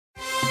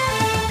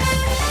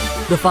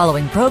The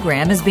following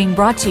program is being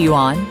brought to you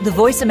on the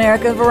Voice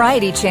America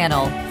Variety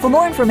Channel. For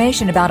more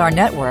information about our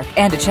network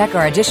and to check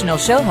our additional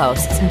show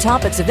hosts and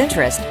topics of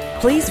interest,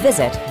 please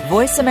visit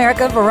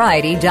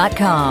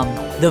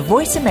voiceamericavariety.com. The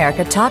Voice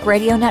America Talk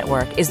Radio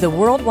Network is the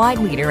worldwide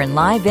leader in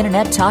live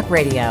Internet talk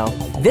radio.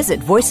 Visit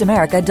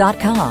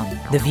voiceamerica.com.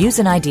 The views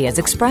and ideas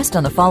expressed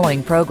on the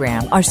following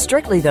program are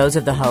strictly those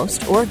of the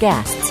host or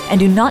guests and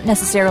do not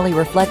necessarily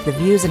reflect the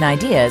views and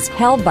ideas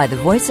held by the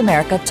Voice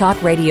America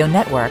Talk Radio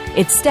Network,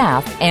 its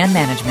staff, and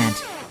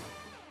management.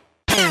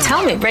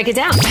 Tell me, break it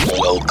down.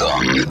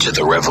 Welcome to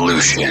the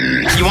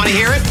revolution. You want to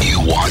hear it? You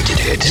wanted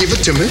it. Give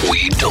it to me.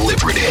 We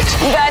delivered it.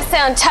 You guys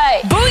sound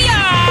tight.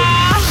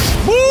 Booyah!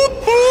 Whoop,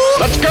 whoop.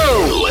 Let's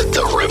go. Let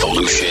the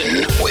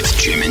revolution with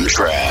Jim and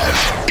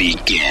Trav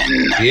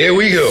begin. Here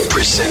we go.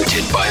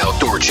 Presented by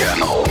Outdoor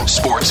Channel,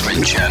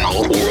 Sportsman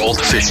Channel,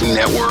 World Fishing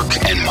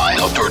Network, and My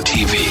Outdoor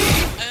TV.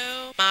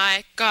 Oh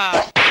my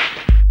God.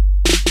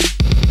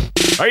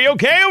 Are you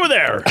okay over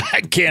there?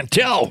 I can't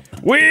tell.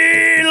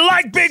 We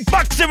like big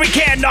bucks and we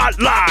cannot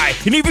lie.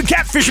 And even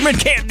catfishermen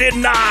can't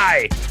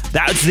deny.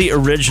 That's the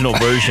original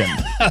version.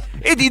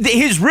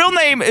 His real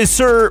name is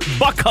Sir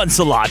Buck Hunts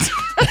a Lot.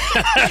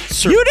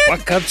 Sir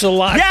Buck Hunts a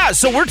Lot? Yeah,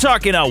 so we're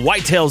talking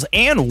whitetails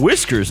and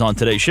whiskers on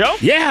today's show.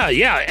 Yeah.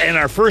 And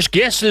our first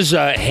guest is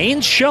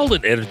Haynes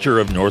Sheldon, editor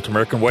of North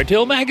American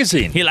Whitetail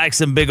Magazine. He likes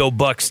some big old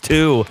bucks,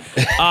 too.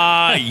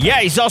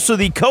 He's also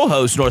the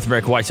co-host North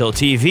American Whitetail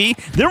TV.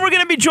 Then we're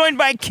going to be joined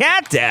by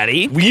Cat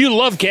Daddy. You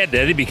love Cat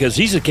Daddy because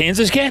he's a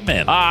Kansas cat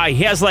man.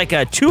 He has like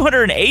a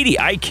 280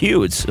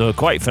 IQ. It's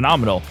quite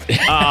phenomenal.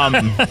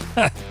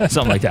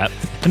 Something like that.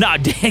 No,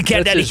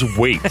 Cat Daddy. His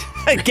weight.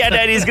 Cat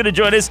Daddy's going to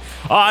join us.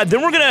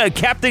 Then we're going to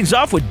cap things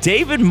off with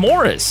David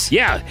Morris.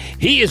 Yeah,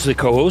 he is the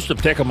co-host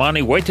of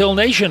Tecumseh Whitetail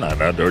Nation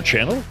on Outdoor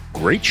Channel.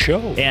 Great show.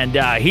 And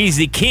he's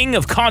the king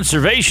of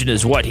conservation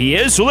is what he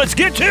is. So let's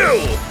get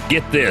to...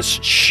 Get this,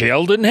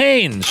 Sheldon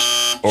Haynes.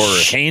 Or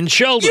Haynes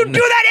Sheldon. You do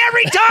that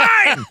every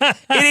time!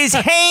 It is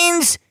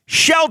Haynes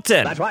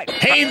Shelton. That's right.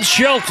 Haynes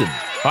Shelton.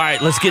 All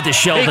right, let's get to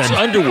Sheldon. Makes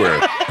underwear.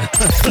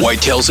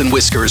 Whitetails and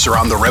Whiskers are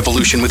on the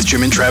revolution with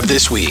Jim and Trav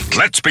this week.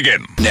 Let's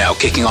begin. Now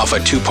kicking off a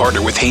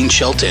two-parter with Haynes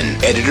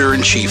Shelton,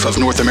 editor-in-chief of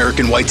North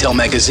American Whitetail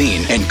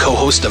Magazine and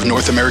co-host of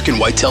North American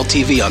Whitetail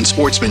TV on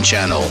Sportsman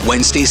Channel,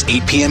 Wednesdays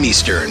 8 p.m.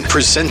 Eastern.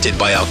 Presented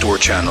by Outdoor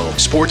Channel,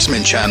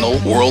 Sportsman Channel,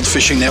 World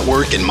Fishing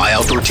Network, and My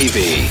Outdoor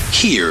TV.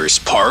 Here's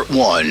part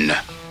one.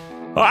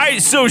 All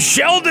right, so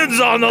Sheldon's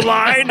on the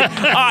line.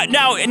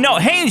 Now,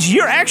 Haynes,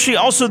 you're actually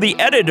also the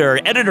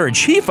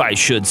editor-in-chief, I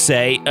should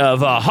say,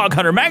 of Hog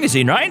Hunter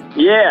Magazine, right?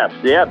 Yes,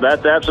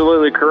 that's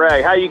absolutely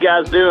correct. How you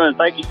guys doing?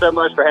 Thank you so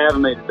much for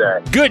having me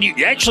today. Good.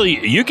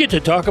 You get to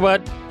talk about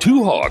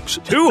two hogs.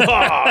 Two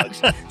hogs.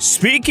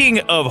 Speaking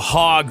of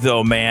hog,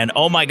 though, man,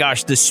 oh my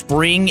gosh, the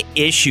spring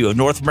issue of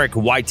North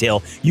American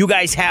Whitetail, you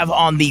guys have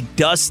on the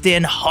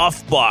Dustin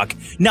Huffbuck.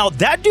 Now,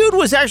 that dude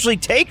was actually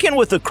taken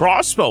with a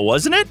crossbow,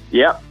 wasn't it?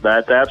 Yep,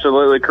 that's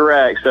absolutely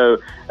correct. So,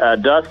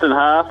 Dustin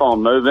Huff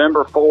on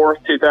November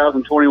 4th,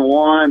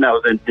 2021, that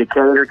was in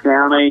Decatur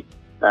County,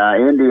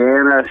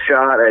 Indiana,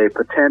 shot a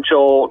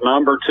potential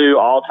number 2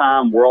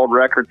 all-time world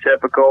record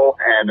typical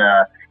and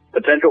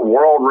potential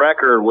world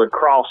record with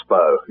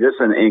crossbow. Just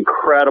an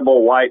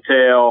incredible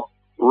whitetail,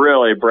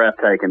 really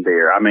breathtaking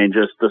deer. I mean,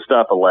 just the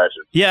stuff of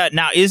legend. Yeah,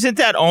 now isn't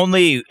that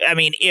only, I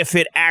mean, if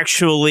it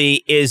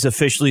actually is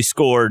officially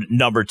scored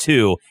number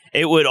 2,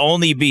 it would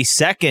only be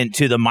second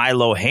to the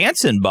Milo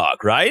Hansen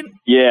buck, right?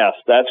 Yes,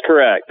 that's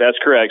correct. That's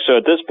correct. So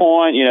at this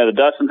point, the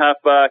Dustin Huff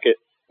buck,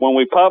 when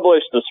we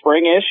published the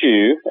spring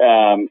issue,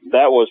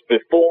 that was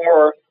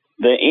before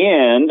the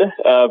end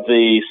of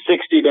the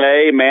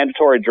 60-day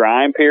mandatory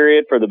drying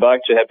period for the buck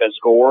to have been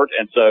scored.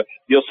 And so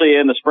you'll see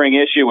in the spring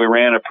issue, we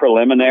ran a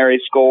preliminary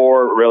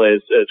score.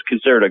 Really, it's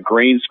considered a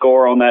green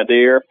score on that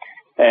deer.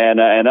 And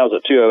that was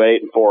a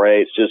 208 and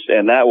 4/8.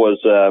 And that was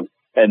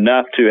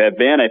enough to have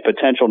been a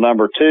potential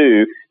number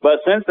 2. But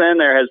since then,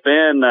 there has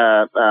been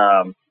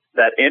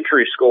that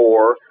entry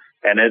score,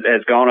 and it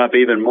has gone up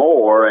even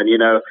more. And,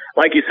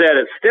 like you said,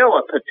 it's still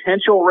a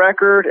potential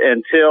record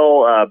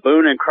until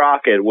Boone and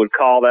Crockett would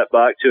call that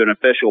buck to an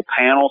official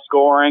panel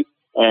scoring.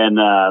 And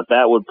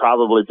that would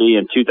probably be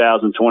in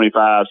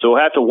 2025. So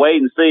we'll have to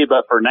wait and see.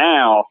 But for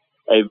now,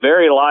 a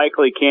very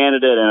likely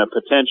candidate and a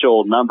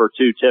potential number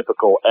 2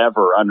 typical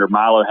ever under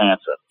Milo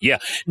Hansen. Yeah.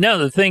 Now,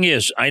 the thing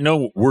is, I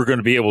know we're going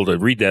to be able to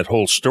read that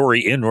whole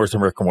story in North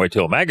American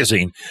Whitetail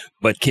Magazine,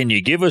 but can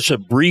you give us a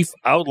brief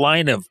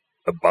outline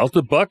about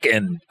the buck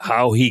and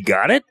how he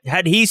got it?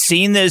 Had he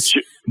seen this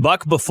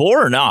buck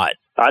before or not?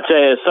 I tell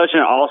you, it's such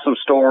an awesome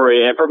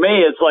story. And for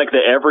me, it's like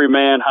the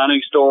everyman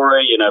hunting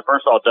story.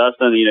 First of all,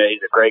 Dustin, he's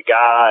a great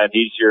guy, and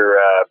he's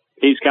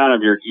kind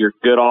of your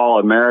good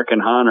all-American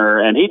hunter.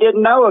 And he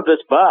didn't know of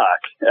this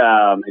buck.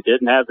 He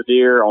didn't have the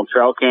deer on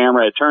trail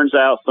camera. It turns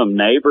out some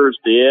neighbors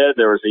did.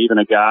 There was even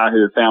a guy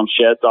who found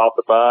sheds off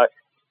the buck.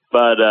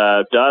 But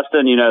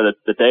Dustin,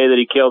 the day that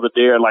he killed the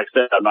deer, and like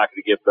I said, I'm not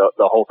going to give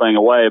the whole thing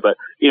away, but,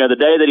 the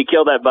day that he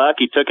killed that buck,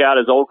 he took out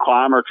his old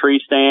climber tree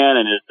stand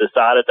and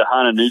decided to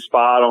hunt a new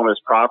spot on his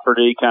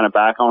property, kind of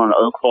back on an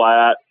oak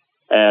flat.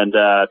 And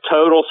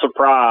total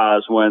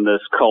surprise when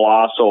this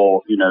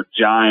colossal,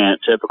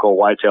 giant, typical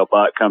whitetail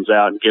buck comes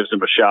out and gives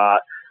him a shot.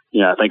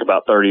 I think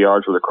about 30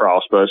 yards with a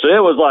crossbow. So it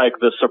was like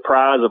the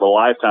surprise of a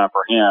lifetime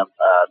for him.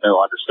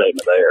 No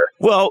understatement there.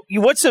 Well,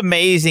 what's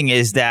amazing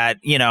is that,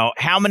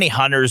 how many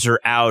hunters are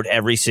out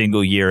every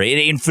single year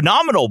in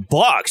phenomenal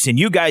bucks, and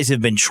you guys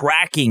have been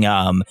tracking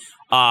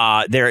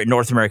there at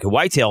North American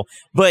Whitetail.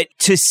 But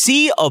to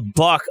see a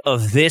buck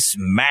of this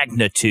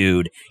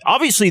magnitude,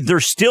 obviously they're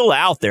still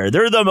out there.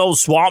 They're the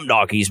most swamp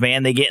doggies,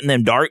 man. They get in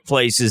them dark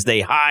places.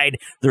 They hide.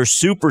 They're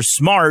super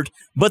smart,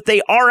 but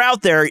they are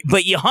out there.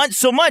 But you hunt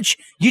so much,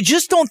 you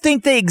just don't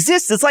think they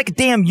exist. It's like a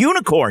damn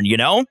unicorn,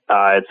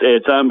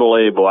 It's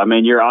unbelievable. I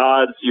mean, your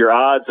odds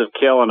of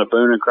killing a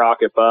Boone and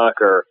Crockett buck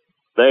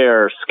they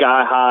are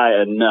sky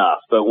high enough.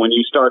 But when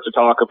you start to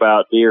talk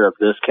about deer of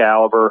this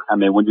caliber, I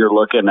mean, when you're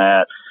looking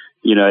at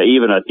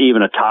even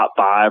a top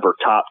 5 or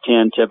top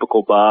 10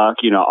 typical buck,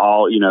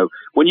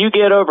 when you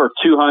get over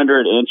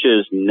 200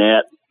 inches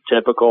net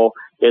typical,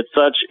 it's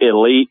such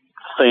elite,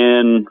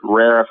 thin,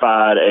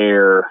 rarefied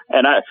air.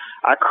 And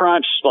I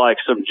crunched like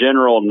some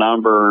general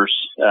numbers,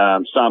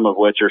 some of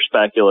which are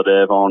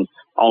speculative on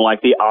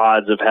like the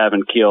odds of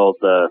having killed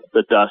the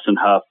Dustin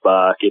Huff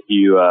buck. If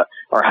you,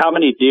 or how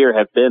many deer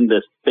have been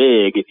this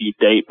big if you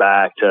date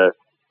back to,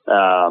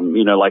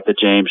 like the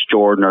James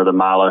Jordan or the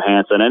Milo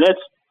Hansen. And it's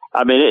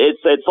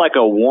like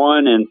a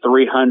 1 in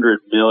 300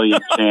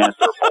 million chance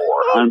or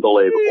more.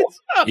 Unbelievable.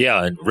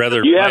 Yeah, and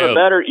rather you have a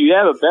better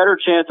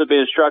chance of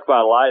being struck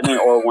by lightning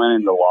or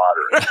winning the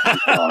lottery.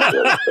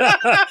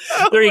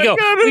 There you go.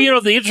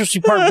 Well, the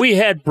interesting part, we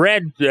had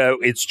Brad.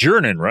 It's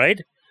Jernan,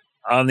 right,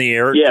 on the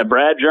air. Yeah,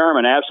 Brad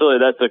German, absolutely.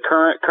 That's the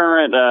current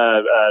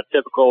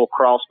typical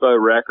crossbow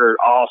record.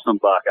 Awesome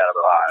buck out of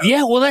Ohio.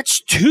 Yeah, well,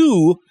 that's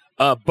 2.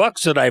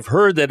 Bucks that I've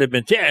heard that have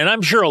been taken, and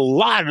I'm sure a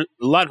lot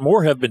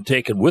more have been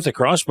taken with a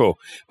crossbow.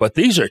 But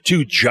these are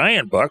 2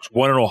 giant bucks,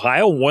 one in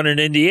Ohio, one in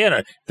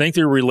Indiana. Think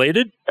they're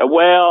related?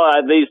 Well,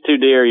 these 2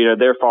 deer,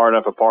 they're far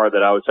enough apart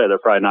that I would say they're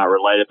probably not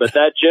related. But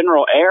that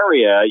general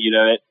area,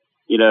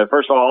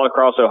 first of all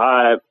across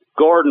Ohio,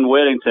 Gordon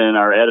Whittington,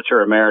 our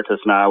editor emeritus,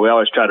 and I, we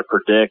always try to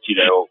predict,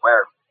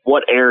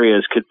 what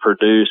areas could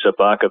produce a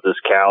buck of this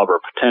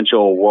caliber,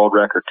 potential world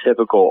record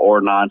typical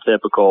or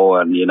non-typical.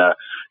 And,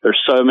 there's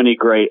so many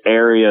great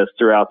areas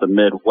throughout the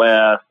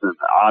Midwest and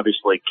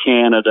obviously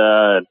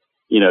Canada and,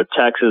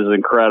 Texas is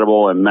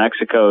incredible and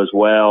Mexico as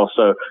well.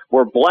 So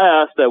we're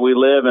blessed that we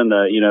live in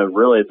the,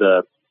 really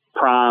the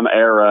prime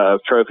era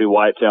of trophy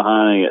whitetail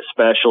hunting,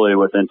 especially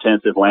with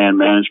intensive land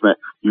management.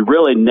 You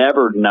really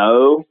never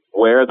know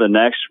where the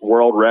next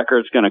world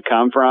record is going to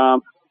come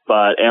from.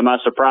 But am I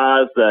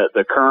surprised that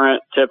the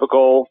current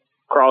typical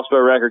crossbow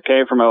record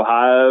came from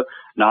Ohio?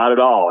 Not at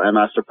all. Am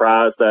I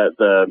surprised that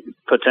the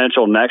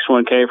potential next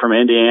one came from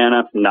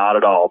Indiana? Not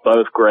at all.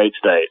 Both great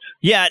states.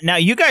 Yeah. Now,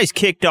 you guys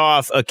kicked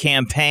off a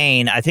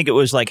campaign. I think it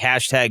was like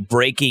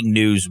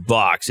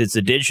 #BreakingNewsBucks. It's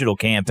a digital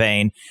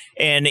campaign.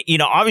 And,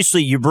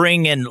 obviously you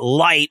bring in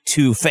light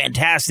to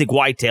fantastic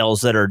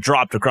whitetails that are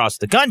dropped across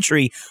the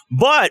country.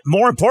 But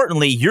more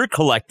importantly, you're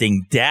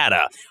collecting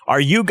data.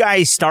 Are you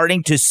guys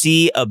starting to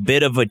see a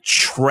bit of a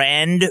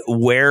trend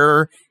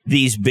where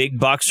these big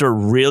bucks are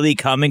really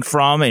coming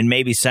from and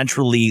maybe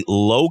centrally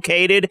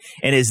located?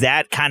 And is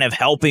that kind of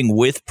helping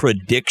with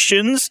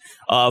predictions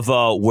of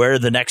where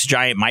the next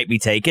giant might be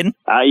taken?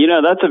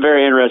 That's a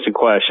very interesting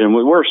question.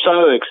 We're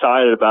so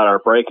excited about our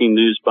Breaking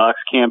News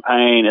Bucks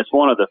campaign. It's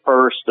one of the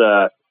first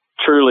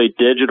truly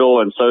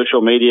digital and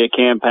social media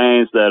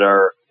campaigns that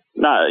are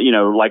not,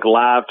 like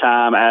live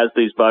time as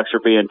these bucks are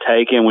being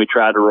taken. We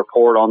try to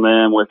report on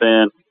them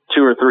within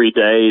 2 or 3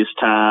 days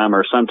time,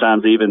 or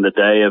sometimes even the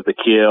day of the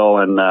kill.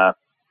 And,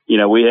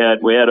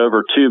 we had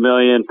over 2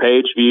 million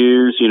page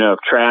views, of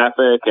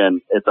traffic,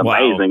 and it's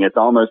amazing. Wow. It's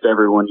almost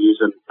everyone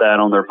using that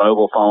on their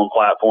mobile phone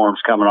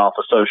platforms coming off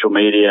of social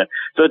media.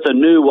 So it's a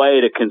new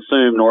way to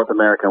consume North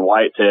American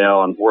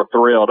whitetail, and we're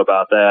thrilled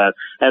about that.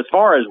 As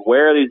far as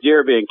where these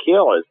deer are being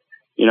killed,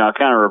 I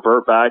kind of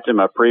revert back to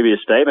my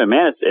previous statement.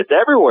 Man, it's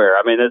everywhere.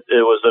 I mean, it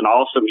was an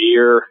awesome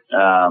year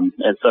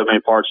in so many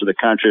parts of the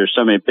country. There's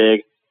so many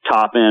big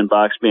top end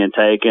bucks being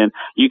taken.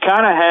 You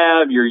kind of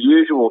have your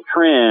usual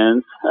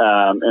trends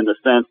in the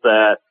sense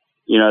that,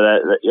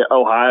 that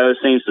Ohio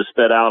seems to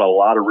spit out a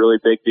lot of really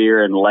big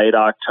deer in late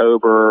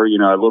October,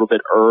 a little bit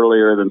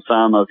earlier than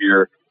some of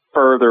your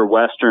further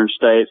western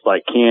states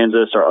like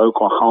Kansas or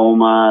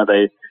Oklahoma.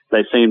 They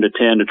seem to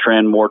tend to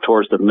trend more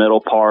towards the middle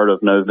part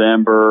of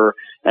November.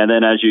 And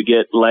then as you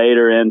get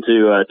later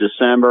into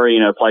December,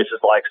 places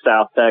like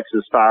South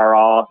Texas fire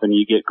off, and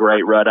you get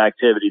great rut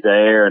activity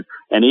there.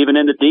 And even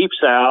in the deep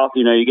South,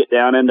 you get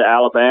down into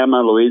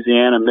Alabama,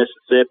 Louisiana,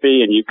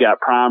 Mississippi, and you've got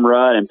prime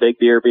rut and big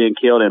deer being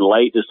killed in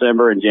late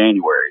December and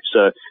January.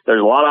 So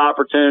there's a lot of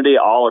opportunity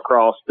all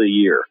across the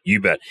year.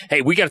 You bet.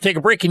 Hey, we got to take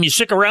a break. Can you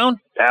stick around?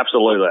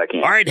 Absolutely, I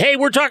can. All right. Hey,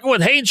 we're talking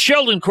with Haynes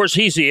Sheldon. Of course,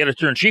 he's the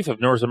editor-in-chief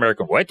of North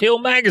American Whitetail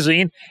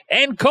Magazine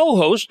and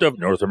co-host of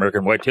North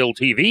American Whitetail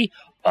TV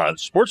on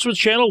Sportsman's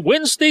Channel,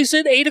 Wednesdays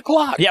at 8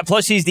 o'clock. Yeah,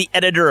 plus he's the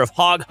editor of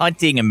Hog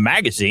Hunting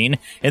Magazine.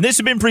 And this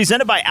has been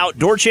presented by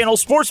Outdoor Channel,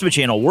 Sportsman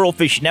Channel, World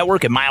Fishing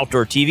Network, and My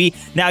Outdoor TV.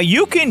 Now,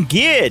 you can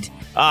get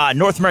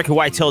North American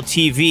Whitetail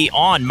TV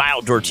on My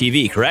Outdoor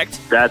TV, correct?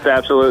 That's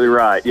absolutely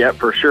right. Yep,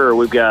 for sure.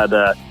 We've got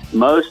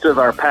most of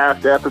our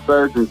past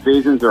episodes and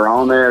seasons are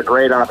on there.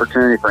 Great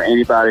opportunity for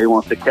anybody who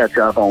wants to catch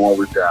up on what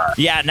we've done.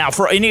 Yeah, now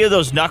for any of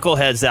those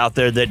knuckleheads out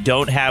there that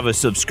don't have a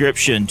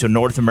subscription to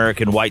North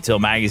American Whitetail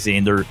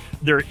Magazine, they're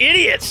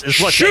idiots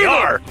is what they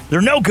are.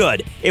 They're no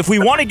good. If we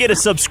want to get a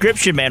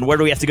subscription, man, where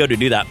do we have to go to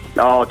do that?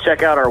 Oh,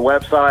 check out our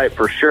website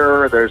for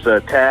sure. There's a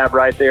tab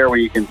right there where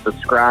you can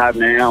subscribe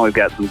now. We've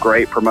got some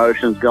great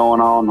promotions going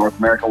on,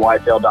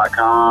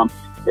 NorthAmericanWhitetail.com.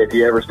 If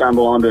you ever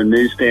stumble onto a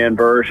newsstand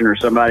version or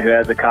somebody who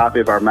has a copy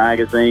of our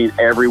magazine,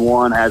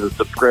 everyone has a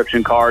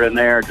subscription card in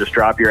there. Just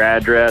drop your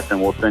address and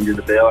we'll send you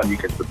the bill and you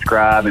can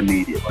subscribe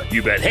immediately.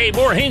 You bet. Hey,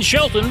 more Haynes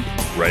Shelton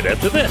right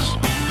after this.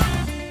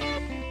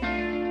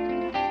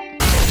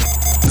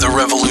 The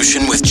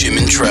Revolution with Jim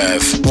and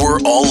Trav.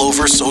 We're all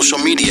over social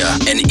media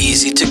and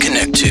easy to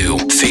connect to.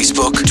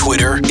 Facebook,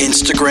 Twitter,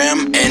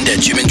 Instagram, and at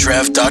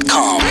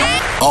jimandtrav.com.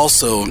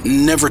 Also,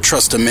 never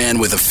trust a man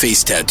with a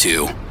face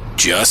tattoo.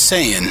 Just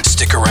saying.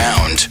 Stick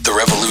around. The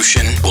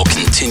Revolution will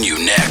continue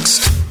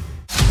next.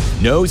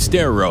 No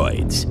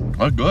steroids.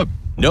 Oh, good.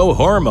 No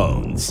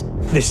hormones.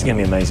 This is going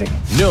to be amazing.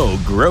 No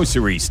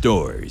grocery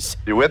stores.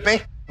 You with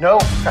me? No.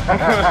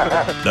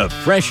 The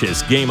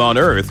freshest game on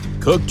earth,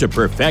 cooked to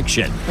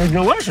perfection. It's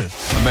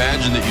delicious.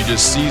 Imagine that you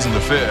just season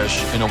the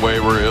fish in a way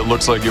where it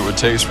looks like it would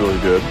taste really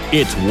good.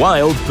 It's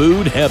wild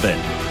food heaven.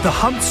 The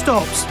hunt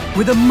stops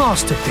with a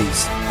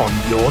masterpiece on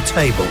your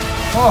table.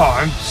 Oh,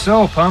 I'm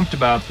so pumped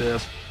about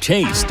this.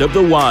 Taste of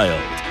the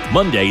Wild.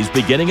 Mondays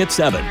beginning at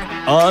 7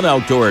 on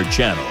Outdoor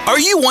Channel. Are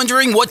you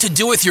wondering what to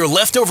do with your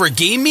leftover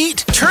game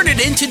meat? Turn it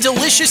into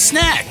delicious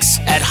snacks.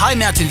 At High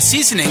Mountain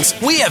Seasonings,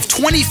 we have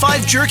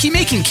 25 jerky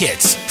making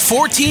kits,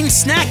 14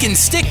 snack and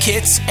stick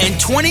kits, and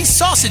 20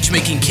 sausage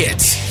making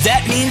kits.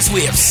 That means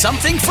we have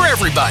something for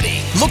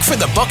everybody. Look for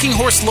the Bucking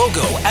Horse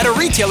logo at a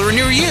retailer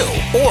near you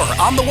or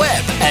on the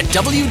web at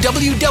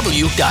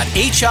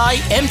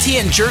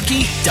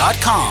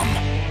www.himtnjerky.com.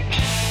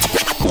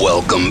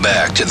 Welcome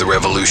back to The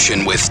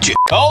Revolution with Jim.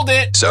 Hold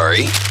it.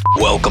 Sorry.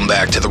 Welcome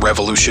back to The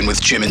Revolution with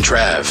Jim and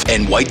Trav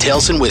and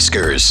Whitetails and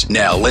Whiskers.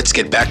 Now let's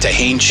get back to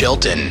Haynes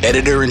Shelton,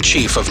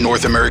 editor-in-chief of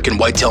North American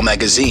Whitetail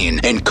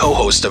Magazine and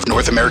co-host of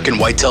North American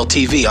Whitetail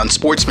TV on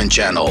Sportsman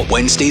Channel,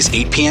 Wednesdays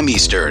 8 p.m.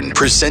 Eastern.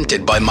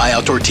 Presented by My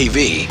Outdoor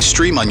TV.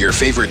 Stream on your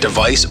favorite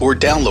device or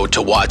download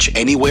to watch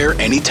anywhere,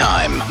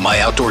 anytime. My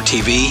Outdoor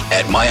TV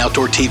at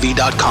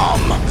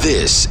myoutdoortv.com.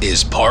 This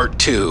is part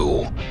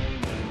 2.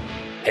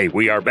 Hey,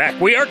 we are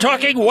back. We are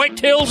talking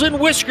Whitetails and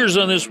Whiskers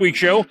on this week's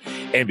show.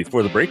 And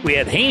before the break, we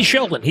had Haynes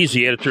Shelton. He's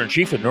the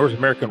editor-in-chief of North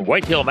American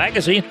Whitetail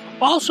Magazine,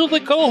 also the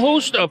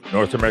co-host of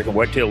North American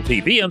Whitetail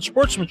TV on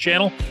Sportsman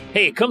Channel.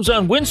 Hey, it comes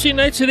on Wednesday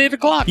nights at 8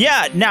 o'clock.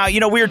 Yeah, now,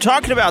 we were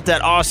talking about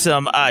that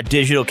awesome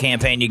digital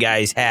campaign you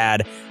guys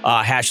had,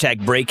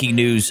 hashtag breaking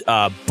news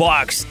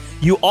bucks.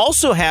 You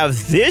also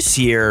have this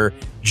year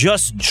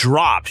Just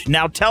Dropped.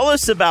 Now, tell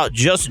us about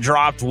Just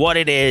Dropped, what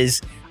it is,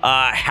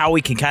 how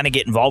we can kind of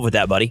get involved with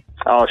that, buddy.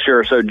 Oh,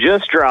 sure. So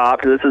Just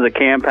Dropped, this is a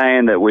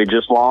campaign that we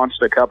just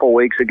launched a couple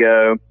weeks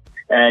ago.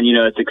 And,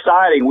 it's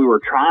exciting. We were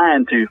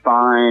trying to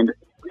find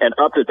an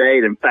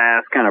up-to-date and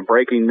fast kind of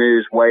breaking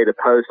news way to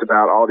post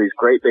about all these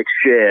great big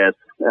sheds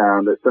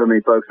that so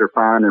many folks are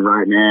finding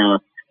right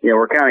now.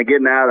 We're kind of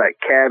getting out of that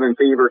cabin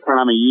fever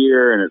time of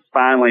year, and it's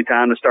finally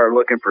time to start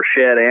looking for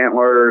shed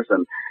antlers.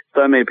 And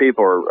so many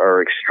people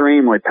are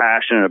extremely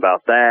passionate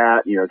about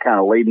that, kind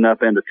of leading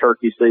up into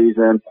turkey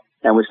season.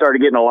 And we started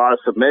getting a lot of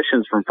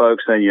submissions from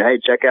folks saying, hey,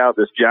 check out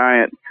this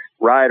giant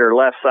right or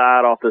left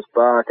side off this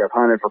buck. I've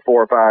hunted for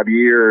 4 or 5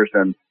 years.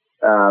 And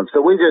so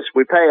we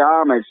pay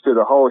homage to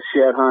the whole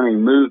shed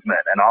hunting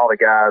movement and all the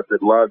guys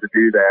that love to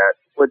do that.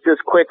 With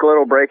just quick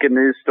little breaking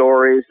news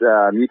stories,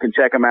 you can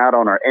check them out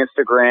on our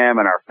Instagram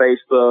and our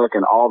Facebook,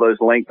 and all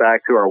those link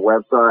back to our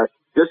website,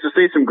 just to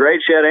see some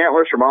great shed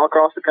antlers from all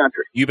across the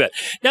country. You bet.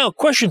 Now,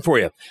 question for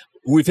you.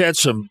 We've had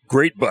some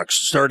great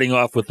bucks, starting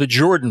off with the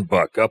Jordan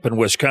buck up in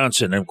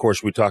Wisconsin. And, of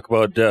course, we talk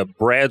about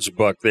Brad's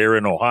buck there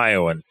in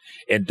Ohio and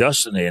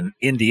Dustin in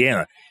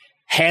Indiana.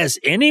 Has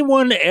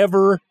anyone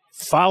ever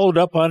followed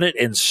up on it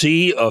and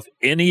see if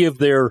any of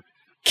their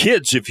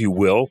kids, if you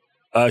will,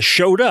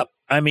 showed up?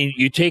 I mean,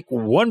 you take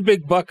one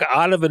big buck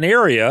out of an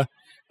area.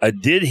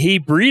 Did he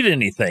breed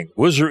anything?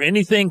 Was there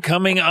anything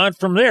coming on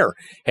from there?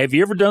 Have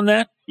you ever done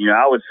that?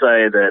 I would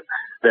say that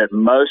that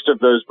most of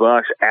those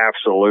bucks,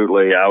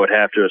 absolutely, I would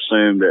have to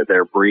assume that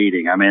they're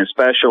breeding. I mean,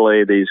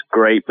 especially these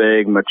great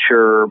big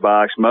mature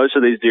bucks. Most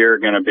of these deer are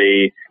going to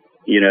be,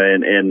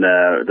 in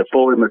the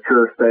fully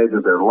mature stage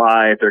of their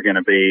life. They're going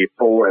to be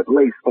at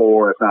least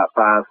 4, if not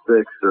 5,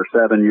 6, or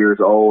 7 years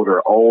old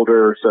or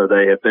older. So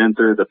they have been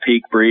through the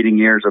peak breeding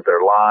years of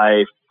their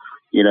life.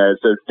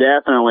 So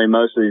definitely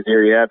most of these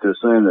deer, you have to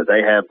assume that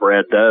they have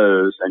bred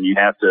does, and you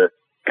have to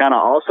kind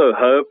of also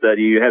hope that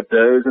you have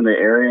does in the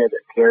area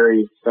that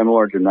carry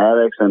similar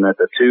genetics and that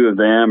the two of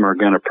them are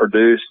going to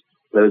produce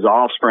those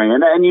offspring.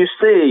 And you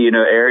see,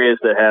 areas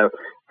that have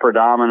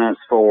predominance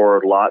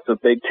for lots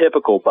of big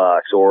typical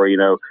bucks, or,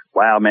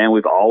 wow, man,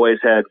 we've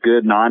always had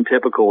good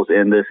non-typicals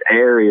in this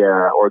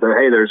area, or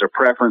there's a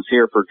preference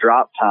here for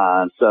drop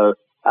time. So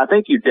I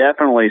think you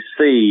definitely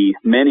see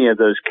many of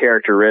those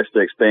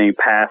characteristics being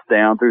passed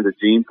down through the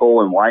gene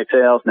pool in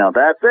whitetails. Now,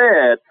 that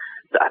said,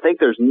 I think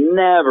there's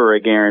never a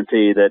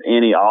guarantee that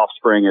any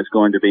offspring is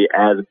going to be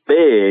as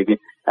big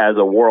as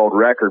a world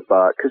record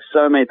buck, because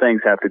so many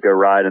things have to go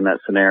right in that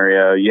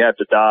scenario. You've got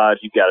to dodge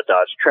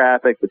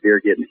traffic, the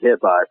deer getting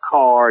hit by a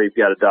car. You've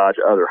got to dodge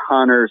other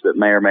hunters that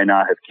may or may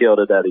not have killed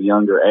it at a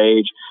younger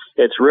age.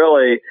 It's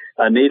really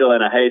a needle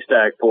in a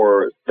haystack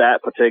for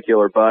that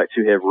particular buck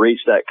to have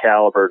reached that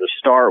caliber to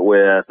start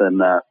with. And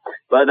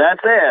but that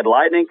said,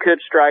 lightning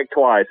could strike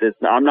twice.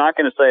 I'm not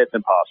going to say it's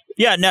impossible.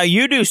 Yeah, now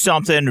you do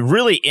something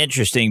really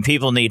interesting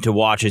people need to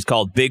watch. It's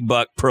called Big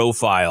Buck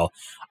Profile.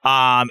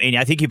 And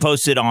I think you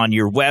posted on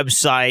your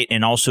website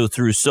and also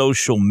through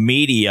social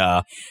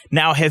media.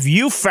 Now, have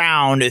you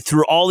found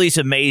through all these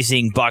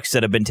amazing bucks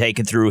that have been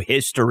taken through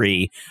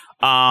history,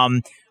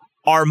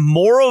 are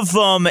more of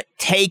them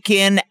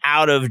taken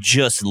out of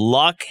just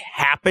luck,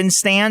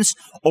 happenstance,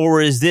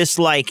 or is this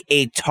like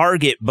a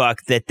target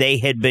buck that they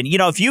had been,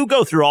 if you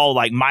go through all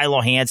like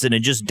Milo Hansen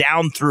and just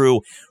down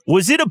through,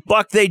 was it a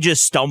buck they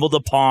just stumbled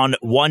upon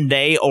one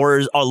day, or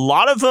is a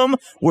lot of them,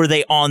 were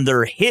they on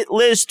their hit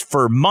list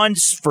for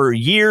months, for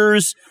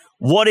years?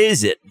 What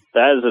is it?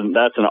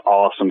 That's an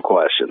awesome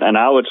question. And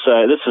I would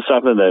say this is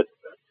something that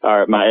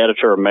my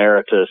editor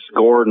emeritus,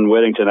 Gordon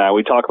Whittington, and I,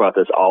 we talk about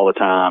this all the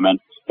time.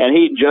 And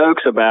he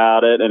jokes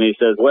about it, and he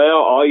says,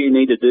 well, all you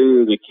need to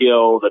do to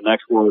kill the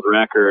next world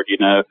record,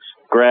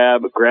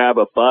 grab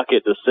a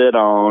bucket to sit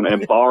on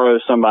and borrow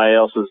somebody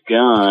else's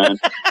gun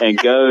and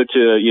go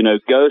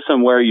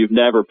somewhere you've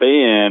never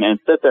been and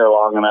sit there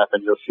long enough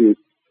and you'll shoot,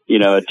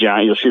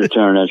 you'll shoot a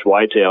 200-inch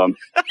whitetail. And,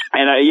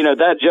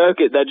 that joke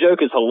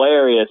is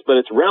hilarious, but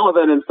it's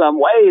relevant in some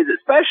ways,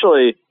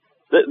 especially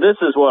this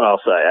is what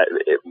I'll say.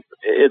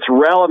 It's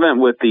relevant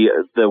with the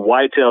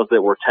whitetails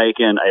that were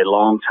taken a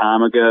long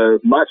time ago,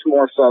 much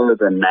more so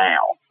than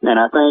now. And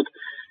I think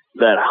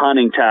that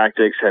hunting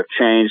tactics have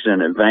changed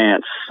and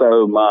advanced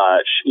so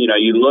much.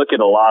 You look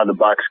at a lot of the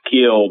bucks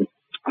killed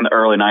in the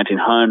early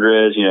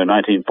 1900s,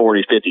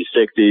 1940s, 50s,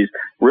 60s,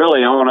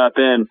 really on up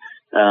in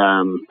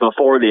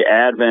before the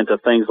advent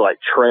of things like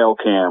trail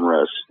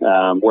cameras,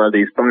 where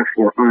these bucks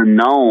were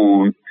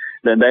unknown.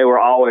 Then they were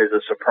always a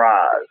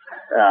surprise,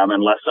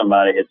 unless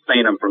somebody had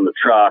seen them from the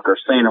truck or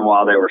seen them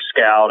while they were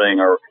scouting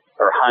or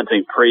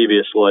hunting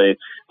previously.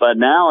 But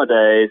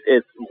nowadays,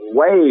 it's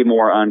way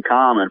more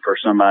uncommon for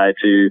somebody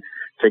to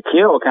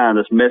kill kind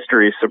of this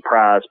mystery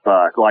surprise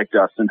buck like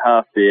Dustin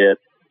Huff did,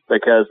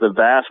 because the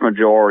vast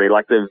majority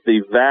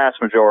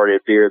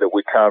of deer that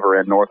we cover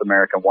in North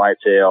American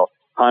whitetail,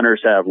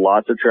 hunters have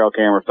lots of trail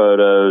camera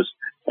photos,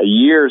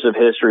 years of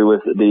history with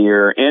the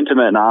deer,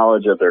 intimate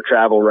knowledge of their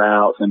travel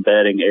routes and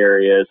bedding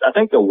areas. I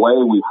think the way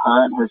we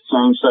hunt has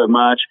changed so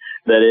much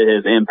that it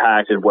has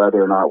impacted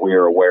whether or not we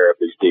are aware of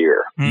these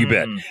deer. You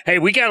bet. Hey,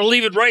 we got to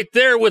leave it right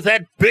there with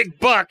that big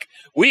buck.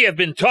 We have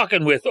been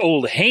talking with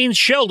old Haynes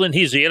Sheldon.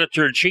 He's the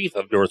editor-in-chief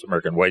of North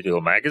American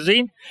Whitetail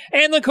Magazine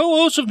and the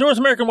co-host of North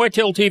American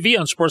Whitetail TV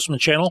on Sportsman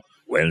Channel,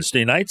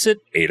 Wednesday nights at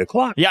 8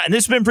 o'clock. Yeah, and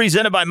this has been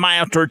presented by My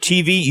Outdoor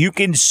TV. You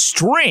can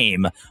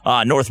stream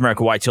North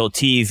American Whitetail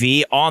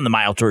TV on the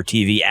My Outdoor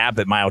TV app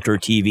at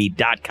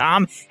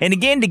myoutdoortv.com. And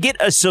again, to get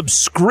a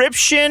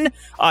subscription,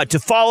 to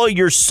follow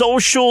your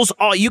socials,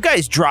 you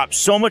guys drop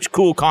so much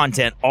cool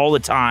content all the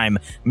time,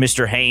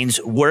 Mr. Haynes.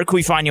 Where can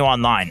we find you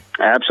online?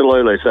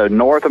 Absolutely. So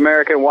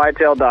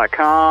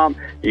NorthAmericanWhitetail.com.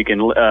 You can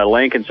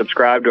link and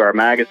subscribe to our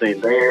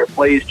magazine there.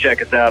 Please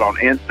check us out on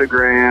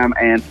Instagram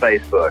and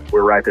Facebook.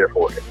 We're right there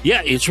for you.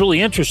 Yeah, it's really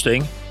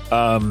interesting.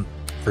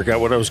 Forgot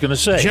what I was going to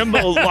say.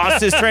 Jimbo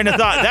lost his train of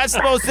thought. That's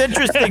the most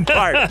interesting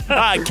part.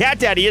 Cat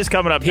Daddy is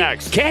coming up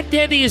next. Cat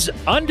Daddy is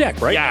on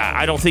deck, right? Yeah,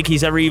 I don't think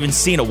he's ever even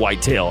seen a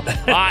whitetail.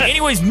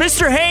 Anyways,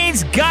 Mr.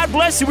 Haynes, God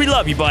bless you. We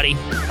love you, buddy.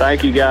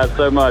 Thank you guys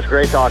so much.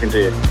 Great talking to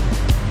you.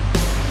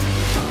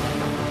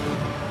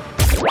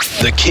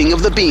 The king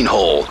of the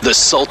beanhole, the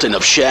sultan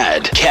of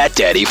shad, Cat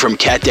Daddy from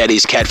Cat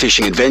Daddy's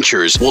Catfishing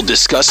Adventures will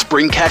discuss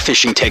spring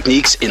catfishing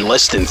techniques in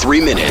less than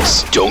 3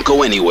 minutes. Don't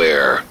go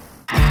anywhere.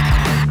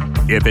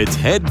 If it's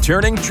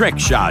head-turning trick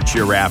shots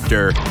you're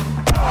after,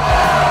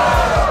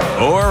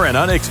 or an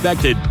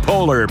unexpected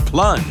polar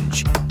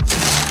plunge,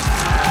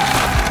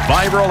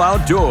 Viral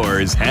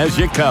Outdoors has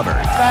you covered.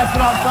 That's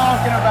what I'm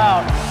talking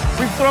about.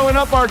 We're throwing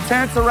up our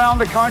tents around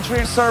the country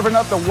and serving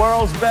up the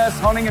world's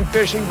best hunting and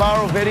fishing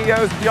viral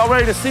videos. Y'all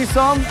ready to see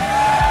some?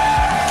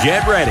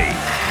 Get ready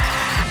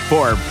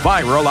for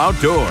Viral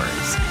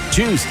Outdoors,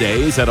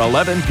 Tuesdays at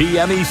 11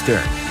 p.m.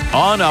 Eastern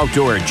on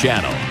Outdoor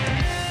Channel.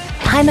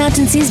 High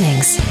Mountain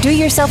Seasonings. Do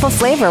yourself a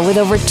flavor with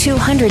over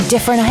 200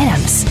 different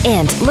items.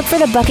 And look for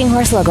the Bucking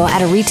Horse logo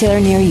at a retailer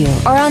near you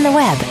or on the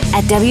web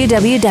at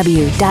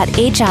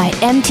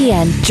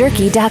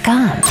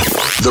www.himtnjerky.com.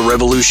 The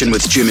revolution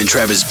with Jim and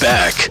Trav is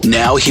back.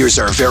 Now here's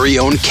our very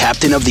own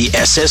captain of the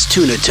SS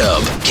Tuna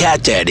Tub,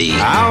 Cat Daddy.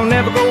 I'll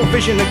never go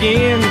fishing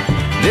again.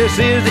 This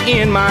is the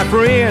end, my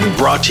friend.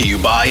 Brought to you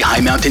by High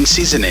Mountain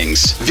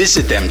Seasonings.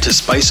 Visit them to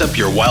spice up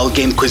your wild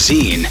game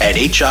cuisine at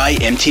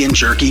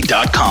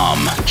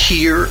himtnjerky.com.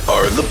 Here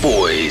are the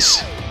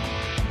boys.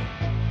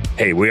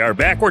 Hey, we are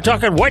back. We're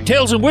talking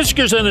whitetails and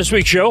whiskers on this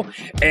week's show.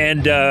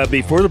 And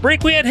before the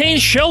break, we had Haynes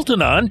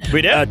Shelton on.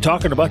 We did?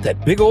 Talking about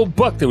that big old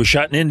buck that was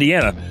shot in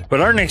Indiana. But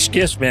our next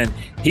guest, man,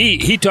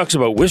 he talks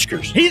about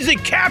whiskers. He's the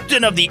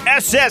captain of the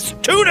SS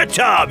Tuna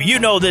Tub. You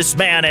know this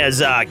man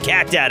as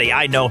Cat Daddy.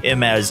 I know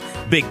him as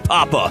Big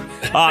Papa.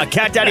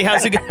 Cat Daddy,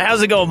 how's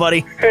it going, buddy?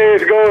 Hey,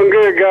 it's going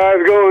good,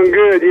 guys. Going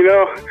good, you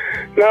know.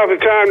 Now's the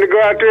time to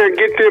go out there and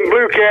get them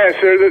blue cats.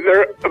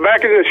 They're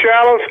back in the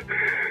shallows.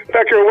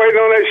 Back there waiting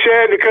on that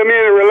shad to come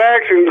in and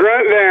relax and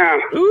grunt down.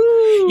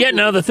 Ooh. Yeah,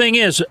 now the thing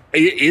is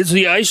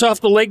the ice off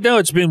the lake now?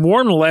 It's been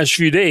warm the last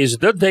few days. It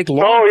doesn't take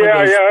long. Oh,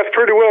 yeah, it's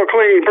pretty well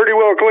clean,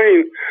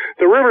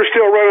 The river's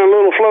still running a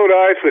little float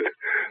ice, but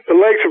the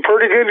lakes are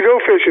pretty good to go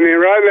fishing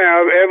in right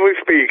now as we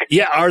speak.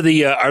 Yeah, are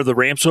the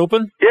ramps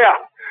open? Yeah,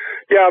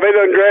 they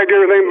done dragged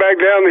everything back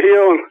down the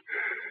hill and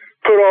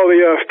put all the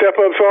step-ups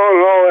on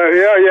and all that.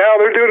 Yeah,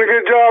 they're doing a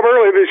good job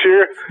early this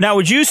year. Now,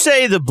 would you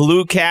say the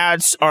blue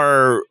cats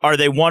are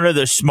they one of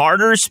the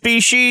smarter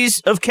species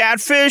of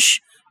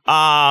catfish?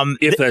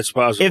 If that's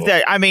possible.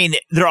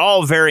 They're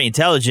all very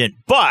intelligent,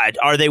 but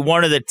are they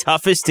one of the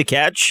toughest to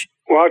catch?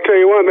 Well, I'll tell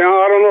you one thing.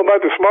 I don't know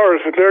about the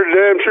smartest, but they're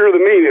damn sure the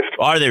meanest.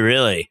 Are they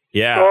really?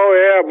 Yeah. Oh,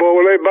 yeah, boy.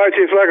 When they bite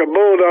you, it's like a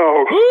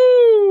bulldog.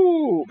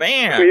 Ooh,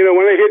 man. So, you know,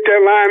 when they hit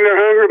that line, they're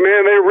hungry,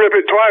 man, they rip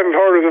it twice as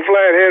hard as a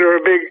flathead or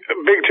a big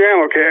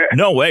channel cat.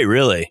 No way,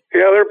 really?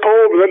 Yeah, they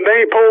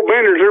ain't pole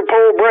benders, they're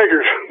pole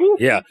breakers.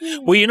 Yeah.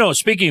 Well, you know,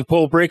 speaking of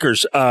pole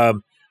breakers, I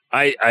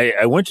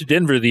went to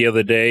Denver the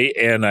other day,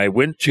 and I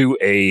went to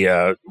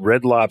a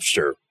Red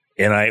Lobster,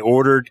 and I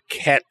ordered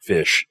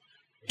catfish.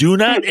 Do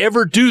not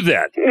ever do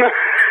that.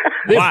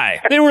 Why?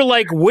 They were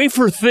like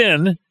wafer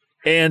thin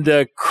and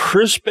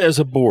crisp as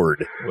a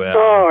board. Well,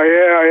 oh,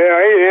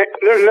 yeah.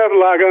 There's nothing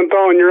like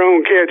unthawing your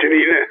own catch and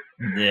eating it.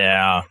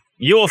 Yeah.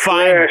 You will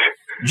find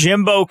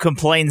Jimbo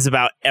complains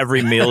about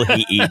every meal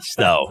he eats,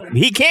 though.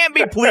 He can't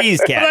be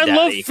pleased, Cat Daddy. But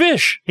I love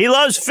fish. He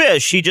loves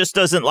fish. He just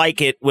doesn't like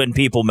it when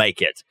people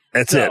make it.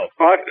 That's it. Well,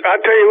 I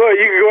tell you what,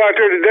 you can go out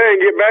there today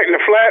and get back in the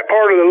flat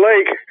part of the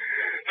lake,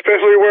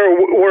 especially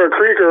where a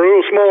creek or a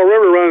little small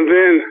river runs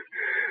in.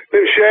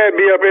 Them shad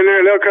be up in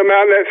there, and they'll come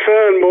out in that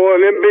sun, boy,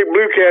 and them big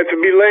blue cats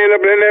will be laying up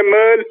in that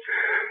mud,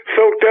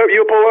 soaked up.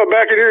 You'll pull up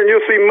back in here, and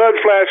you'll see mud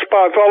flash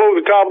spots all over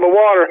the top of the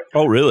water.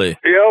 Oh, really?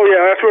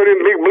 Yeah, that's where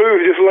them big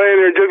blues just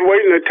laying there, just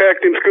waiting to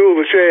attack them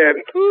schools of shad.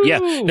 Yeah.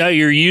 Now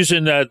you're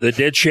using the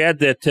dead shad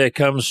that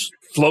comes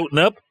floating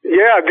up?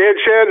 Yeah, dead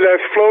shad,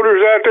 that's floaters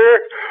out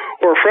there,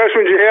 or fresh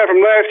ones you have from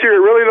last year.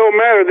 It really don't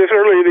matter this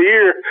early in the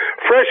year.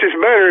 Fresh is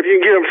better if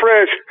you can get them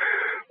fresh.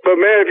 But,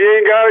 man, if you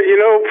ain't got it, you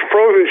know,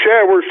 frozen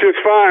shad works just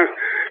fine.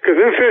 Because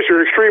them fish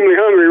are extremely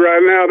hungry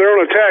right now. They're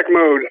on attack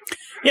mode.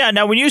 Yeah,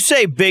 now when you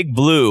say big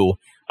blue,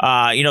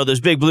 those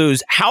big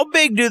blues, how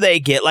big do they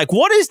get? Like,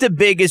 what is the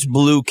biggest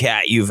blue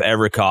cat you've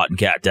ever caught in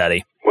Cat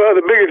Daddy? Well,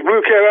 the biggest blue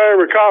cat I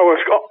ever caught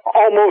was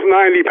almost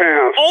 90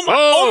 pounds.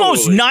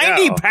 Almost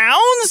 90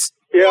 pounds?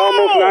 Yeah,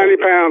 almost 90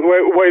 pounds.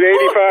 Weighed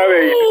 85,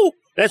 80.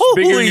 That's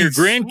bigger than your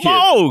grandkids.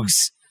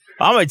 Smokes.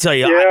 I'm going to tell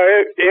you. Yeah,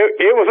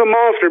 it was a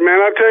monster, man.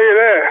 I'll tell you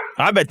that.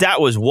 I bet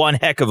that was one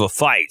heck of a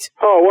fight.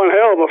 Oh, one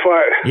hell of a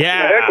fight.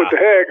 Yeah. The heck with the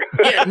heck.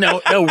 Yeah, no,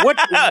 what?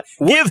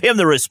 Give him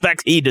the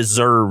respect he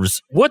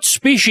deserves. What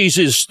species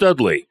is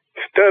Studley?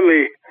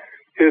 Studley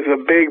is a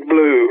big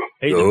blue.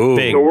 He's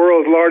big. The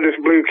world's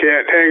largest blue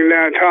cat, hanging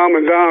down Tom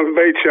and Don's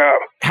bait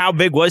shop. How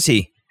big was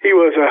he? He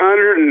was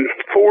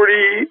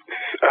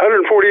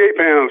 148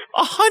 pounds.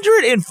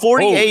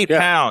 148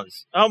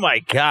 pounds. Oh, my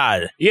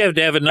God. You have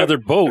to have another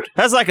boat.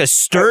 That's like a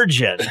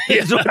sturgeon. Hey,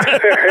 you put a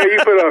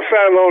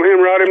saddle on him,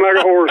 ride him like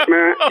a horse,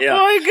 man. Yeah. Oh,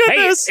 my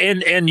goodness.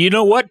 Hey, and you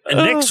know what?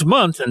 Next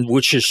month, and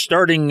which is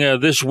starting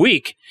this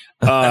week.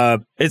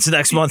 It's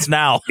next month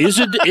now.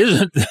 Isn't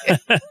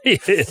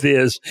it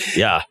is.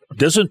 Yeah.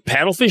 Doesn't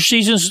paddlefish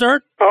season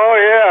start? Oh,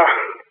 yeah.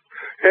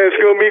 It's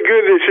going to be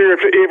good this year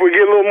if we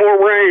get a little more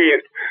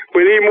rain.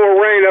 We need more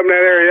rain up in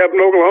that area, up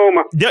in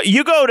Oklahoma.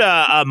 You go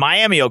to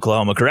Miami,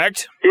 Oklahoma,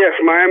 correct? Yes,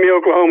 Miami,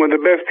 Oklahoma, the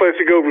best place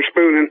to go for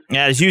spooning.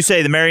 As you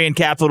say, the Marion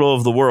capital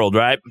of the world,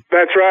 right?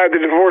 That's right, the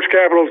divorce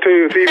capital,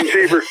 too. It's even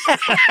cheaper.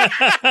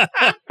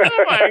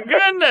 Oh, my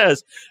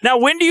goodness. Now,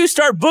 when do you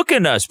start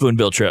booking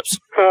spoonbill trips?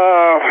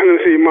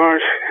 Let's see,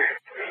 March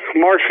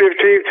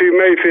 15th to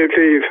May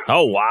 15th.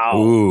 Oh, wow.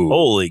 Ooh.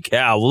 Holy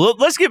cow. Well,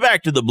 let's get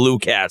back to the blue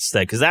cats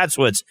thing, because that's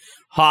what's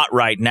hot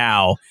right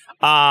now.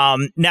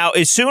 Now,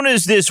 as soon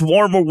as this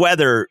warmer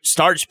weather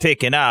starts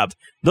picking up,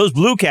 those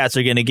blue cats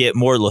are going to get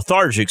more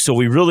lethargic, so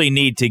we really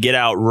need to get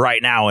out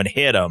right now and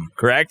hit them,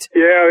 correct?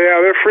 Yeah,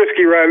 they're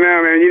frisky right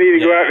now, man. You need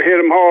to go out and hit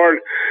them hard.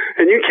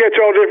 And you catch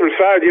all different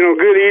sizes,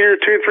 good eater,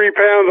 2-3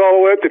 pounds, all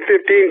the way up to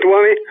 15,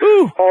 20,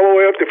 all the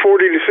way up to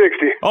 40 to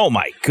 60. Oh,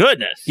 my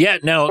goodness. Yeah,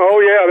 now. Oh,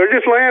 yeah, they're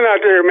just laying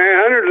out there,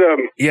 man, hundreds of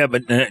them. Yeah,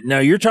 but now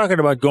you're talking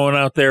about going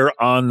out there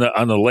on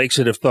the lakes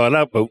that have thawed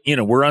out, but,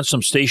 we're on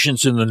some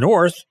stations in the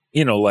north,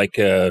 like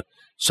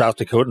South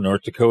Dakota,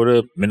 North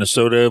Dakota,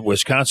 Minnesota,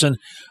 Wisconsin.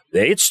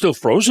 It's still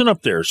frozen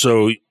up there,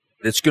 so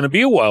it's going to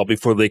be a while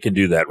before they can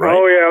do that, right?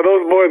 Oh, yeah,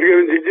 those boys,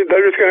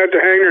 they're just going to have to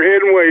hang their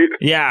head and wait.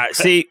 Yeah,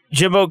 see,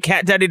 Jimbo,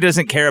 Cat Daddy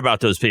doesn't care about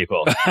those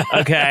people,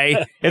 okay?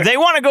 If they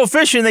want to go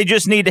fishing, they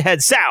just need to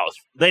head south.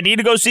 They need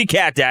to go see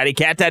Cat Daddy.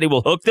 Cat Daddy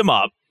will hook them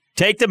up,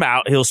 take them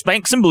out. He'll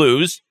spank some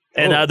blues,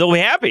 and they'll be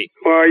happy.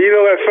 Well,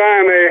 that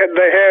sign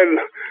they had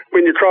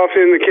when you cross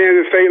in the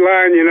Kansas state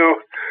line,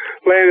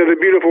 Land of the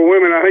Beautiful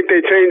Women. I think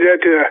they changed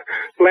that to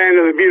Land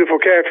of the Beautiful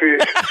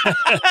Catfish.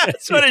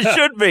 That's what it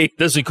should be.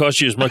 Doesn't cost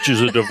you as much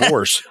as a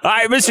divorce. All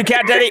right, Mr.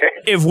 Cat Daddy,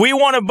 if we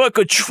want to book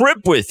a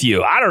trip with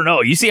you, I don't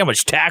know. You see how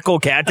much tackle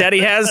Cat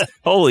Daddy has?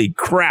 Holy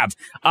crap.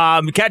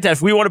 Cat Daddy,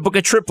 if we want to book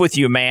a trip with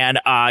you, man,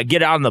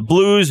 get on the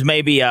blues,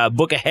 maybe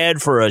book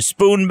ahead for a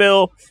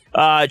spoonbill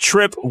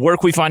trip, where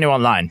can we find you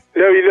online?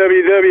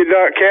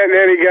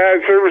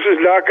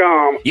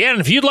 www.catdaddyguideservices.com. Yeah, and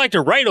if you'd like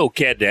to write old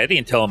Cat Daddy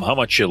and tell him how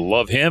much you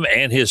love him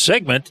and his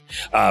segment,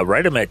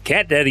 write him at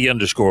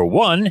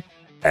catdaddy_1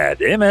 at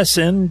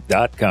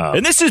msn.com.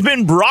 And this has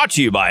been brought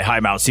to you by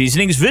High Mount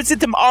Seasonings. Visit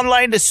them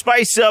online to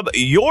spice up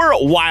your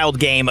wild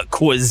game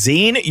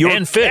cuisine,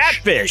 your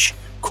catfish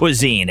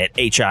cuisine at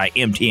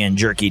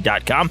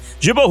HIMTNjerky.com.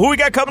 Jimbo, who we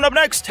got coming up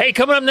next? Hey,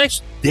 coming up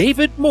next,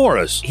 David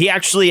Morris. He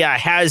actually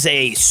has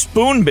a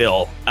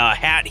spoonbill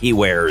hat he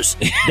wears.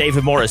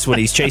 David Morris, when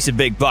he's chasing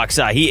big bucks.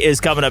 He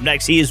is coming up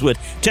next. He is with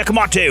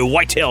Tecomate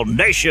Whitetail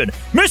Nation.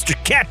 Mr.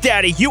 Cat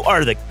Daddy, you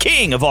are the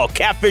king of all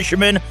cat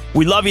fishermen.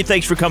 We love you.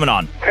 Thanks for coming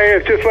on. Hey,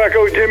 it's just like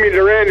old Jimmy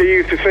Durante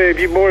used to say, if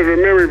you boys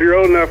remember, if you're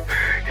old enough,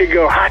 he'd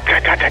go,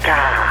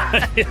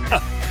 ha-ta-ta-ta-ta.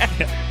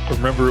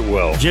 Remember it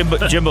well.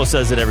 Jimbo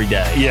says it every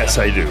day. Yes,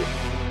 I do.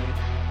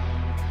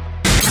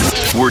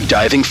 We're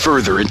diving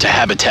further into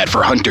habitat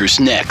for hunters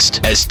next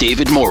as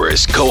David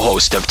Morris,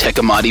 co-host of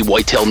Tecomate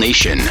Whitetail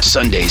Nation,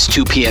 Sundays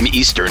 2 p.m.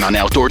 Eastern on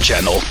Outdoor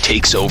Channel,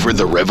 takes over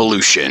the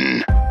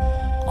revolution.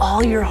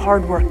 All your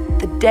hard work,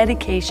 the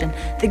dedication,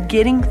 the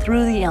getting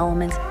through the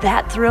elements,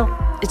 that thrill,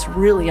 it's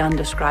really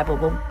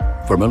undescribable.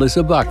 For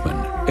Melissa Bachman,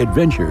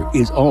 adventure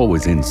is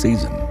always in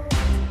season,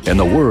 and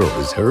the world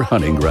is her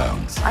hunting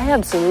grounds. I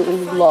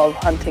absolutely love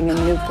hunting in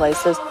new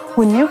places.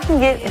 When you can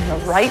get in the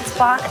right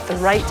spot at the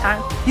right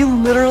time, you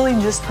literally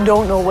just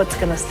don't know what's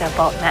going to step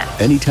up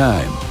next.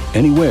 Anytime,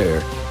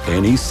 anywhere,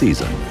 any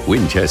season.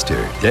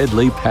 Winchester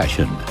Deadly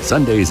Passion.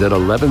 Sundays at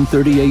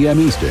 11:30 a.m.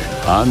 Eastern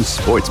on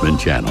Sportsman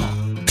Channel.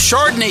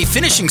 Chardonnay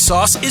finishing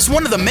sauce is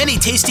one of the many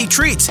tasty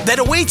treats that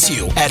awaits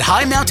you at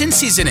High Mountain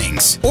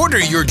Seasonings. Order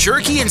your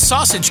jerky and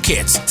sausage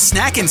kits,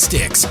 snack and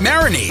sticks,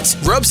 marinades,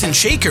 rubs and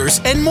shakers,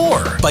 and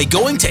more by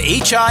going to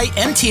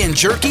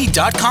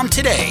HIMTNjerky.com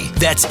today.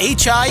 That's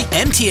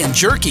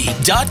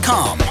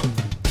HIMTNjerky.com.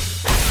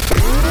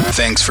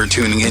 Thanks for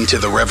tuning in to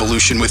The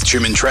Revolution with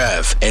Jim and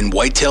Trav and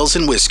Whitetails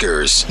and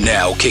Whiskers.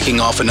 Now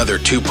kicking off another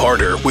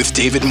two-parter with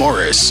David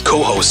Morris,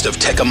 co-host of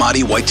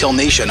Tecomate Whitetail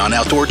Nation on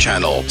Outdoor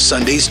Channel,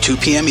 Sundays 2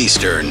 p.m.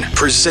 Eastern.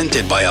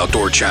 Presented by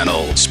Outdoor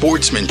Channel,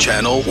 Sportsman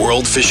Channel,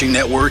 World Fishing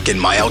Network, and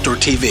My Outdoor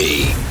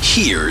TV.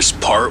 Here's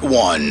part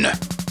one.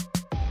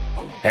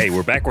 Hey,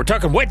 we're back. We're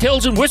talking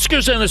Whitetails and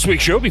Whiskers on this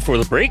week's show. Before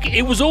the break,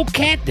 it was old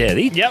Cat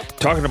Daddy. Yep.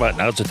 Talking about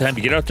now's the time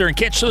to get out there and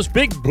catch those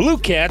big blue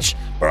cats.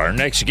 But our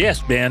next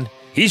guest, man,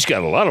 he's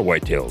got a lot of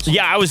whitetails.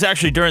 Yeah, I was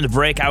actually, during the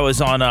break, I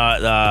was on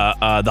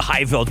the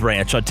Highveld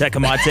Ranch on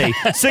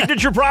Tecomate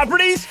Signature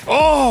Properties.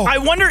 Oh! I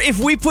wonder if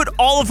we put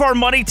all of our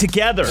money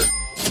together,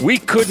 we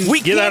couldn't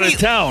get out of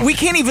town. We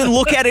can't even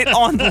look at it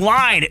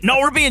online. No,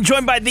 we're being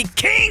joined by the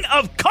king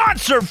of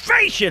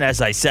conservation.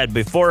 As I said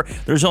before,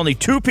 there's only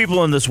two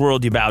people in this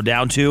world you bow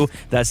down to.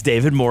 That's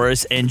David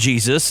Morris and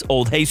Jesus,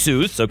 old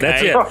Jesus. Okay,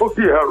 that's it. Oh,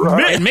 yeah,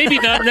 right. And maybe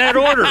not in that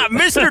order.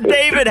 Mr.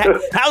 David,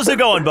 how's it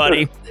going,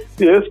 buddy?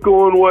 Yeah, it's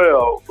going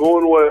well.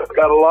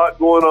 Got a lot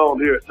going on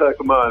here at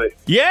Tecomate.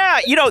 Yeah,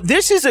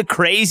 this is a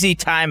crazy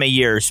time of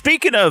year.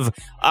 Speaking of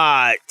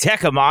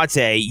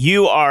Tecomate,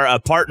 you are a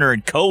partner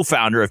and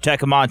co-founder of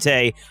Tecomate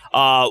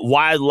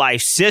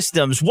wildlife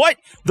systems. What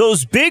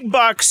those big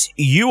bucks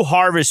you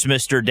harvest,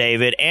 Mr.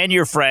 David, and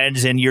your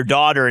friends and your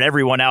daughter and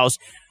everyone else,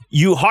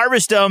 you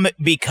harvest them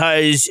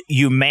because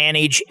you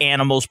manage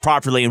animals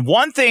properly. And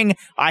one thing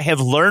I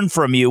have learned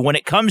from you, when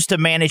it comes to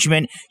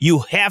management, you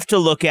have to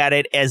look at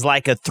it as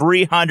like a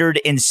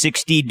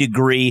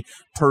 360-degree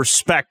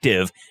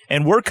perspective.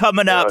 And we're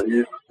coming up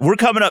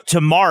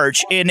to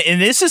March, and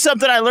this is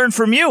something I learned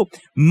from you.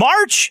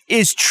 March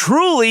is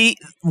truly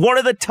one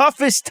of the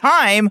toughest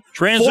time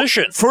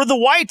transition for the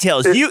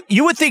whitetails.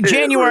 You would think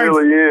January. It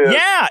really is.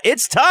 Yeah,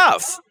 it's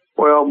tough.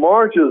 Well,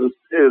 March is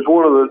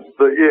one of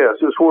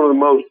it's one of the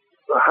most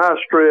high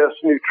stress,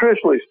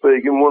 nutritionally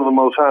speaking, one of the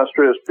most high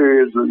stress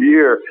periods of the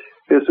year.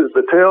 It's at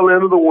the tail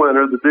end of the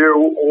winter, the deer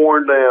are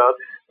worn down,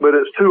 but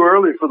it's too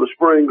early for the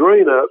spring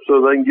green up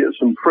so they can get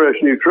some fresh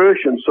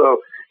nutrition.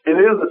 So it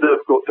is a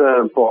difficult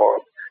time for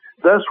them.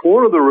 That's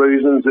one of the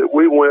reasons that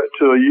we went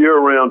to a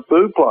year-round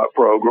food plot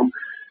program,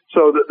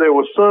 so that there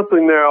was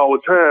something there all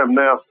the time.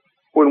 Now,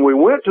 when we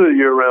went to a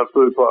year-round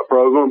food plot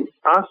program,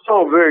 I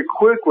saw very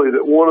quickly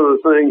that one of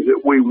the things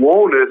that we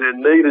wanted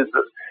and needed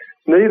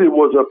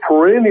was a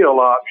perennial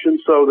option,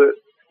 so that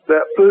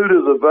that food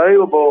is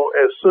available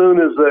as soon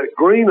as that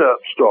green up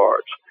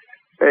starts.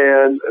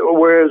 And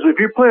whereas if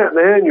you're planting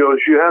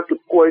annuals, you have to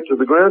wait till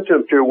the ground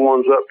temperature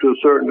warms up to a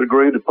certain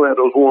degree to plant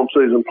those warm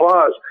season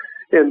plots.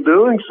 In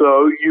doing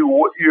so,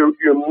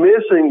 you're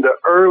missing the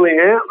early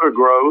antler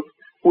growth,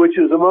 which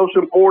is the most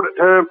important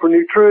time for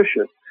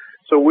nutrition.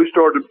 So we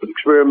started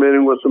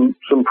experimenting with some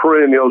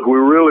perennials. We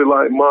really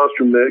like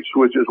Monster Mix,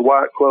 which is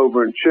white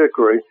clover and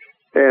chicory.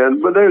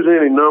 But there's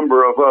any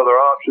number of other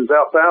options.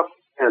 Alfalfa,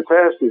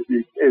 fantastic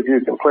if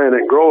you can plant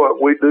it and grow it.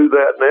 We do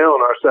that now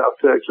in our South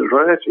Texas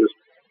ranches,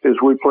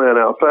 is we plant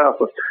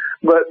alfalfa.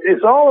 But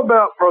it's all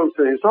about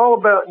protein. It's all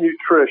about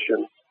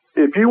nutrition.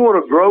 If you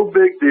want to grow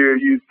big deer,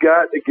 you've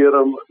got to get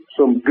them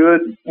some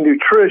good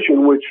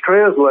nutrition, which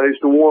translates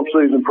to warm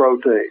season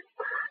protein.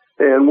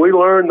 And we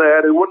learned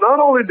that. And not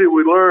only did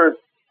we learn,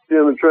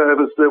 Jim and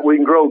Travis, that we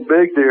can grow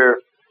big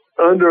deer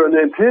under an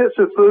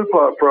intensive food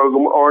plot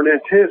program or an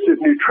intensive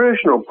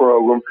nutritional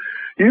program,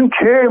 you can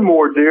carry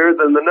more deer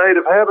than the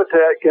native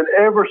habitat can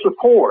ever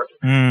support,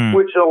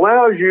 which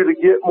allows you to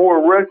get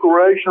more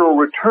recreational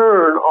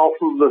return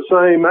off of the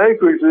same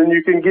acreage than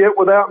you can get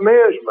without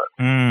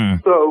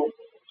management. So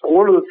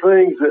one of the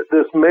things that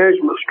this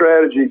management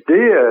strategy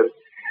did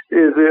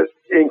is it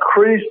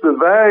increased the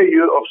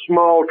value of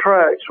small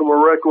tracts from a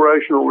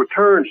recreational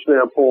return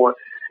standpoint.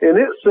 And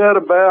it set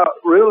about,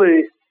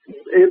 really,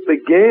 it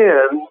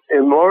began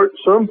in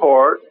some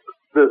part,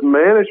 the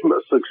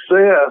management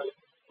success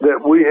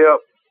that we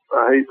helped,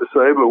 I hate to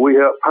say, but we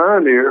helped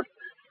pioneer,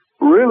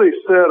 really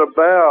set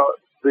about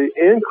the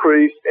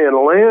increase in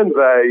land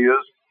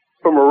values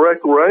from a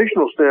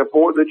recreational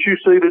standpoint that you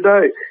see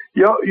today.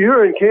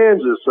 You're in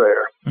Kansas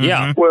there.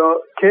 Yeah.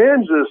 Well,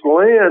 Kansas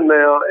land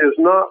now is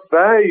not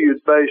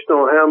valued based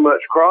on how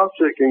much crops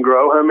it can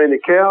grow, how many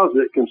cows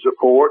it can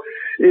support.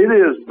 It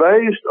is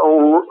based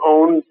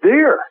on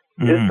deer.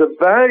 It's the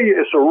value.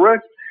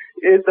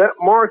 That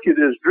market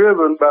is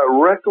driven by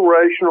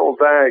recreational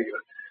value.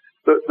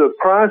 The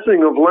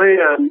pricing of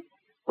land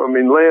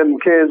in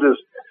Kansas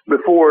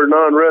before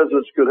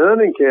non-residents could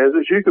hunt in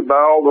Kansas, you could buy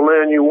all the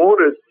land you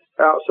wanted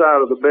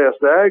outside of the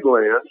best ag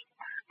lands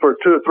for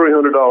 $200 or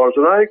 $300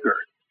 an acre.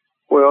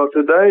 Well,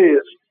 today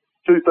it's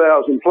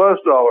 $2,000+ an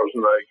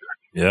acre.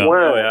 Yeah.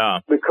 Why? Oh, yeah.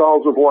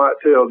 Because of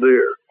whitetail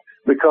deer,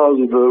 because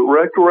of the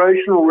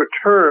recreational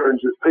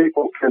returns that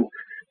people can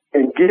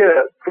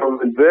get from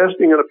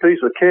investing in a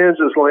piece of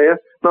Kansas land,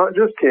 not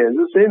just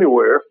Kansas,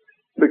 anywhere,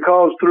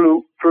 because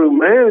through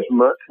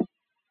management,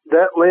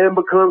 that land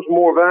becomes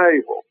more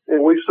valuable.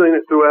 And we've seen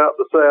it throughout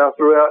the South,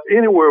 throughout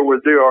anywhere where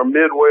there are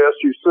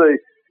Midwest, you see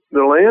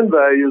the land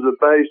values are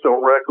based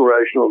on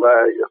recreational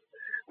value.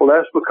 Well,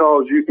 that's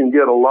because you can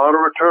get a lot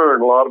of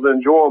return, a lot of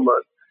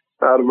enjoyment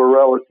out of a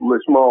relatively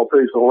small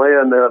piece of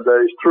land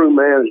nowadays through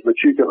management.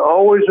 You can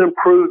always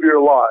improve your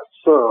lot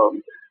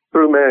some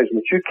through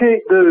management. You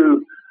can't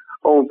do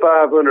on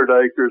 500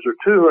 acres or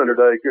 200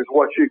 acres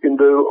what you can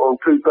do on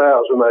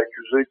 2,000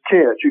 acres. You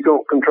can't. You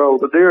don't control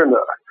the deer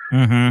enough.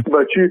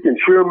 But you can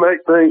sure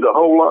make things a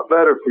whole lot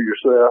better for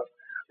yourself,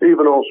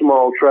 even on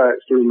small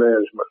tracts through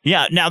management.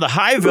 Yeah. Now, the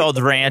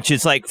Highveld Ranch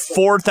is like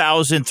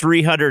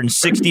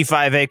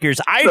 4,365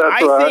 acres. I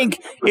think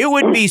it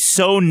would be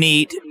so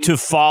neat to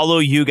follow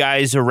you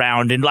guys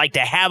around and like to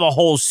have a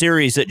whole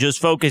series that just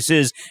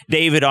focuses,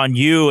 David, on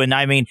you. And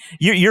I mean,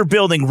 you're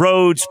building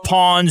roads,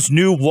 ponds,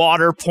 new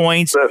water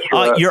points. That's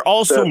right. You're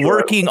also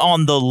working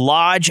on the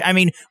lodge. I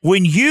mean,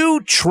 when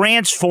you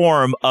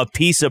transform a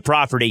piece of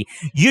property,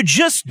 you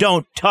just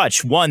don't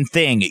touch one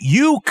thing.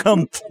 You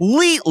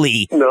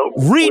completely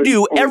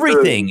redo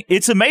everything.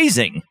 It's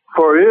amazing.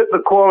 For it to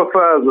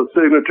qualify as a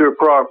signature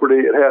property,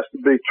 it has to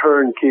be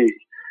turnkey.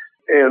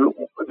 And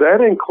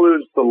that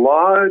includes the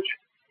lodge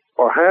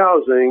or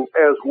housing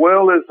as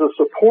well as the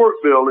support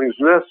buildings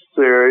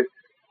necessary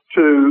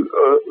to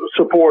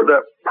support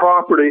that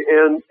property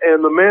and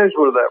the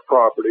management of that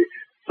property.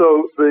 So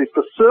the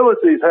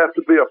facilities have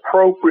to be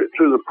appropriate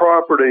to the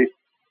property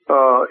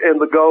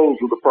and the goals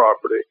of the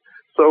property.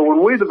 So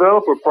when we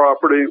develop a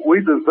property,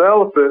 we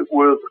develop it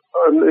with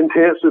an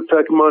intensive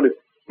Tecumseh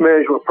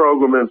management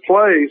program in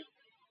place,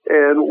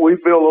 and we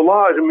build a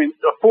lodge. I mean,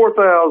 a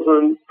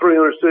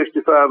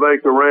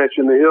 4,365-acre ranch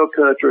in the hill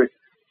country,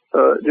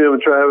 Jim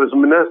and Trav, I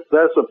mean,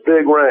 that's a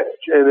big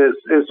ranch, and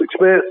it's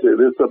expensive.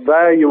 It's a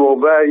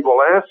valuable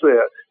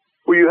asset.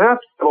 Well, you have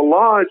to have a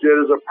lodge that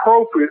is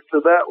appropriate to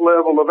that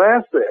level of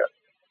asset,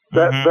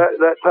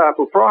 that type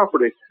of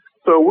property.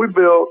 So we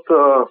built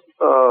a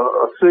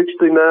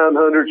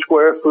 6,900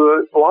 square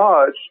foot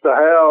lodge to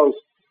house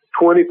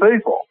 20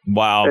 people.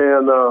 Wow.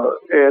 And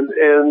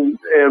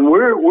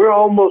we're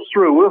almost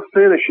through. We'll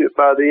finish it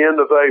by the end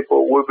of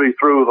April. We'll be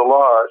through with the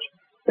lodge.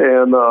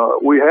 And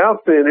we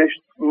have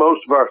finished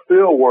most of our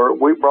field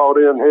work. We brought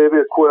in heavy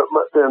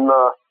equipment and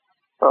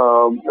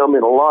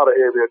a lot of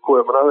heavy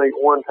equipment. I think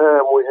one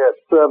time we had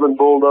 7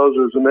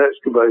 bulldozers and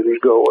excavators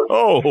going.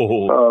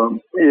 Oh.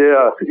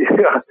 Yeah.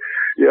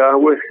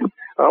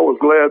 I was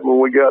glad when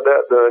we got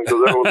that done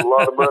because there was a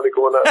lot of money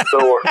going out the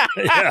door.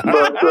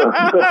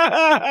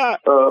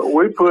 But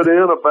we put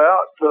in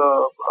about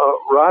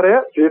right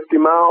at 50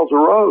 miles of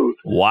road.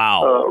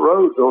 Wow.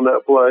 Roads on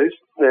that place.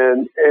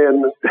 And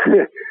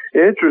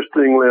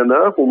interestingly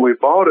enough, when we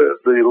bought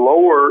it,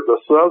 the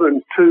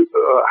southern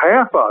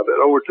half of it,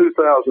 over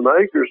 2,000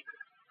 acres,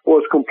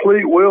 was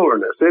complete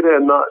wilderness. It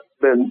had not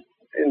been,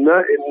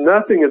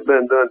 nothing had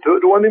been done to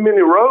it. There wasn't even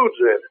any roads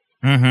in it.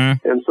 Mm-hmm.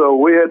 And so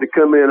we had to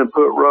come in and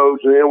put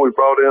roads in. We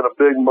brought in a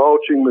big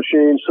mulching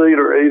machine,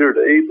 cedar eater,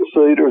 to eat the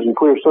cedars and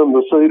clear some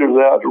of the cedars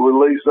out to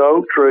release the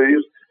oak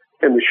trees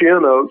and the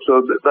shin oak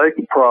so that they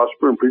could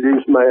prosper and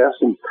produce mass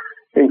and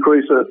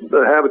increase the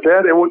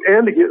habitat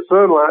and to get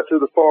sunlight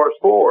to the forest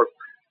floor.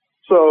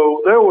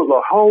 So there was a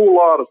whole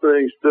lot of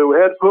things to do.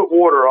 We had to put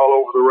water all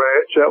over the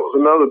ranch. That was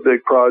another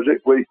big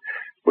project. We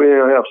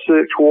have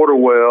 6 water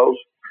wells.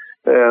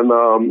 And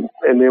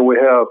then we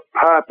have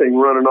piping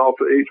running off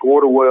of each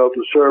water well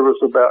to service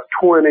about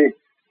 20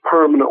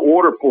 permanent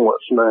water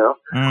points now.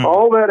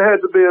 All that had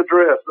to be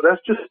addressed, but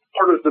that's just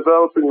part of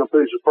developing a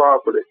piece of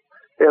property.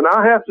 And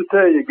I have to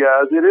tell you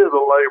guys, it is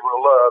a labor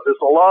of love.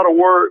 It's a lot of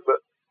work,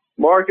 but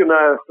Mark and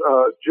I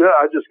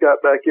just got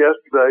back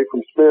yesterday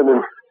from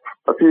spending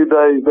a few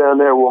days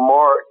down there with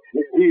Mark.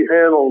 He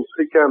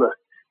kind of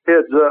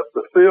heads up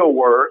the field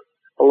work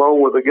along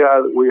with a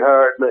guy that we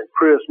hired named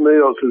Chris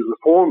Mills, who's the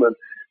foreman.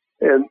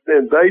 And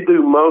they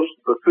do most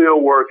of the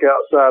field work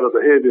outside of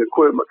the heavy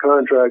equipment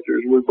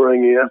contractors we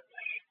bring in.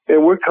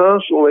 And we're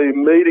constantly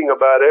meeting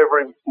about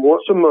every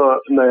once a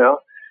month now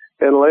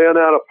and laying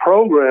out a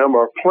program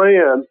or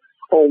plan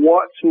on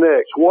what's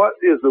next. What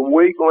is the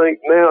weak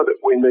link now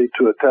that we need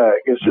to attack?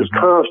 It's just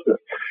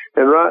constant.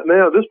 And right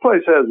now, this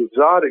place has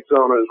exotics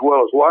on it as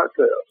well as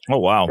whitetails. Oh,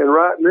 wow. And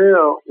right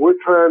now, we're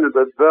trying to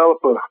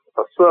develop a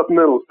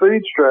supplemental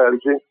feed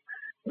strategy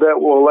that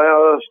will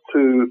allow us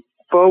to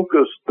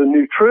focus the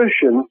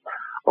nutrition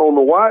on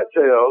the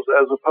whitetails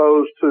as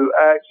opposed to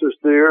axis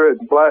deer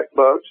and black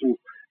bucks and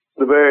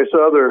the various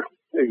other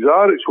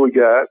exotics we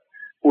got,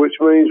 which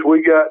means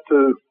we got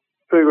to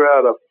figure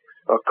out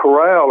a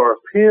corral or a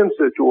pen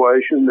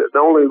situation that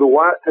only the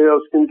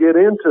whitetails can get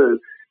into.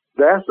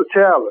 That's a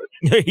challenge.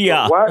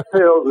 Yeah. The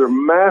whitetails are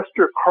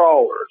master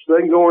crawlers.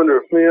 They can go under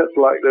a fence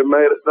like they're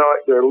made it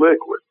like they're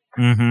liquid.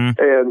 Mm-hmm.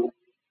 And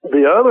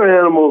the other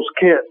animals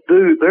can't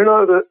do, they're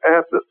not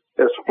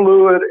as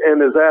fluid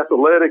and as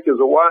athletic as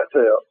a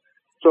whitetail.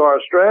 So our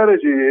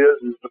strategy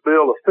is to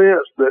build a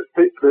fence that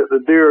the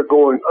deer are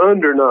going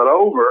under, not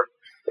over,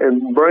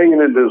 and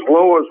bringing it as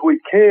low as we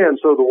can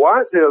so the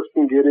whitetails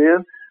can get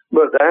in,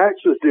 but the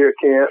axis deer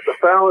can't, the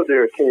fallow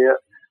deer can't,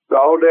 the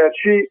all-dad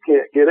sheep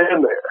can't get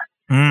in there.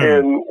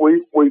 And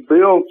we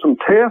build some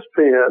test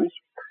pens,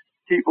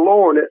 keep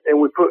lowering it, and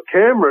we put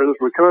cameras,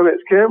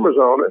 Reconnex cameras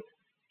on it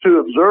to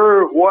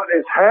observe what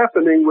is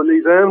happening when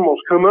these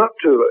animals come up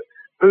to it.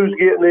 Who's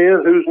getting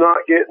in, who's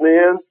not getting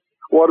in,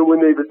 what do we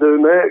need to do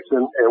next?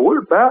 And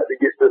we're about to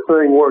get this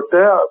thing worked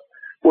out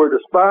where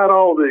despite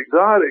all the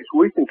exotics,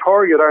 we can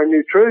target our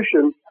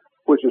nutrition,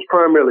 which is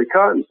primarily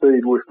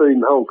cottonseed. We're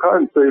feeding whole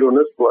cottonseed on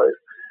this place.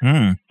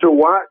 To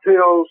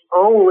whitetails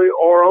only,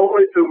 or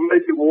only to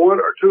maybe 1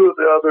 or 2 of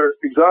the other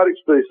exotic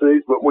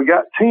species, but we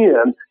got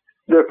 10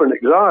 different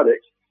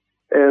exotics,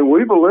 and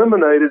we've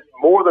eliminated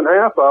more than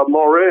half of them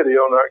already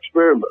on our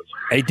experiments.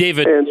 Hey,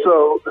 David. And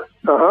so,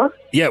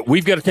 yeah,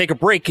 we've got to take a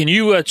break. Can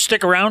you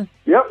stick around?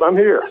 Yep, I'm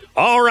here.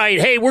 All right.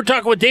 Hey, we're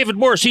talking with David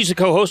Morris. He's the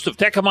co-host of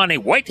Tecumseh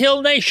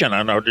Whitetail Nation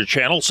on our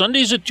channel,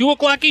 Sundays at 2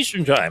 o'clock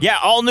Eastern Time. Yeah,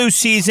 all new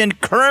season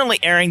currently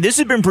airing. This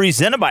has been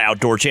presented by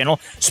Outdoor Channel,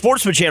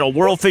 Sportsman Channel,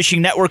 World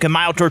Fishing Network, and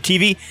My Outdoor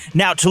TV.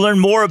 Now, to learn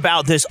more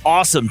about this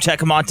awesome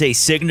Tecumseh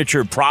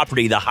signature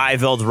property, the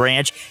Highveld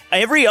Ranch,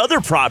 every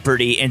other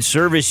property and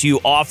service you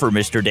offer,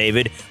 Mr.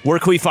 David, where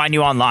can we find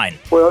you online?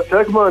 Well,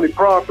 Tecumseh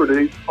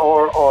properties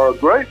are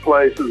great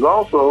places.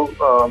 Also,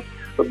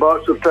 the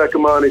Bucks of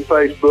Tecumseh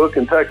Facebook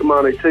and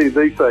Tecumseh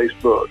TV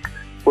Facebook.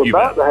 We're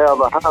about to have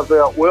a High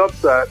Velt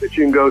website that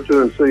you can go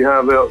to and see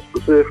High Velt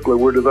specifically.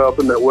 We're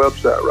developing that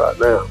website right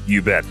now.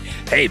 You bet.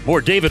 Hey, more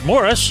David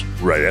Morris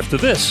right after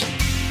this.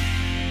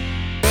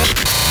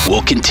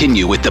 We'll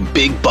continue with the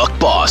big buck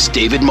boss,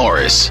 David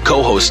Morris,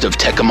 co-host of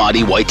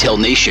Tecumseh Whitetail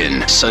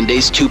Nation,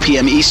 Sundays 2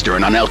 p.m.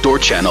 Eastern on Outdoor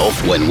Channel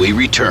when we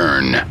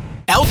return.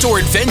 Outdoor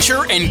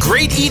adventure and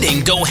great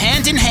eating go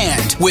hand in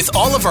hand with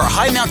all of our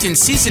High Mountain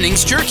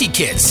Seasonings jerky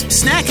kits,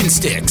 snack and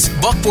sticks,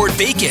 buckboard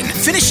bacon,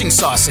 finishing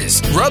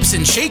sauces, rubs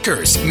and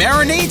shakers,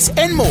 marinades,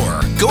 and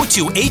more. Go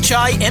to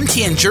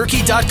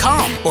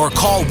HIMTNjerky.com or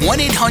call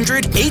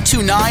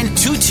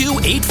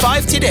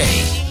 1-800-829-2285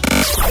 today.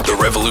 The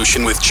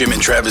Revolution with Jim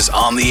and Trav is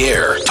on the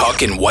air,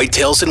 talking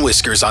whitetails and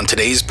whiskers on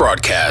today's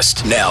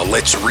broadcast. Now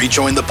let's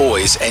rejoin the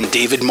boys and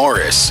David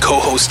Morris,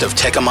 co-host of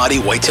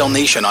Tecumseh Whitetail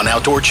Nation on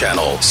Outdoor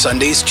Channel,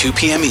 Sundays 2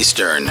 p.m.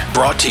 Eastern.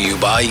 Brought to you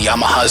by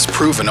Yamaha's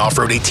proven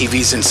off-road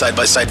ATVs and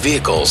side-by-side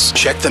vehicles.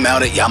 Check them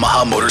out at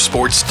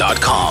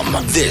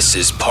YamahaMotorsports.com. This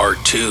is part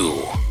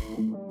 2.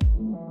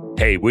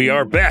 Hey, we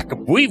are back.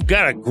 We've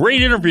got a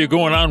great interview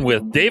going on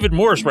with David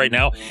Morris right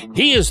now.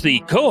 He is the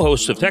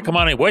co-host of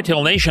Tecumseh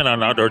Whitetail Nation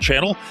on Outdoor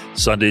Channel,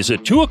 Sundays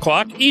at 2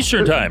 o'clock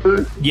Eastern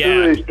Time.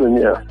 Yeah,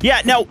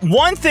 now,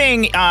 one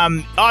thing,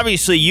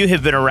 obviously, you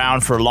have been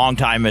around for a long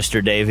time,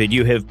 Mr. David.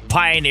 You have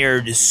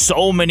pioneered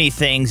so many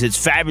things.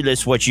 It's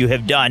fabulous what you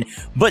have done.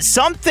 But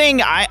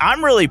something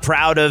I'm really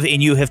proud of,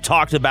 and you have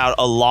talked about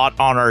a lot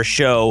on our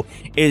show,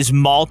 is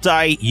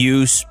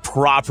multi-use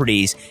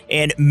properties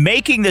and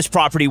making this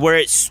property where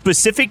it's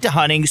specific to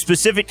hunting,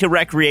 specific to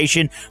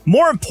recreation.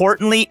 More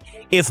importantly,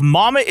 if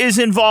mama is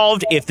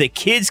involved, if the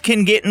kids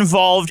can get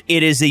involved,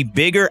 it is a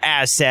bigger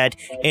asset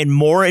and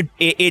more.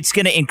 It's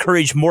going to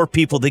encourage more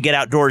people to get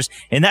outdoors.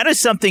 And that is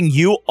something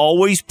you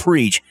always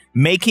preach,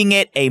 making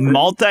it a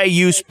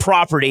multi-use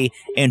property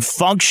and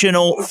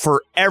functional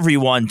for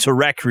everyone to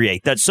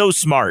recreate. That's so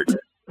smart.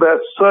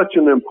 That's such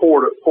an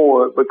important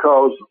point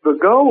because the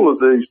goal of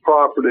these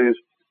properties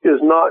is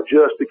not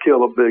just to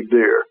kill a big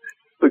deer.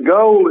 The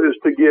goal is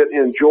to get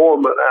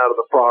enjoyment out of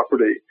the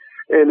property.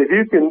 And if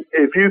you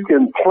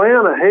can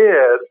plan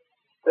ahead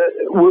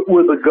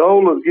with the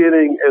goal of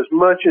getting as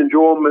much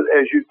enjoyment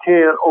as you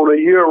can on a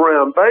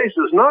year-round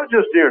basis, not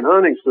just during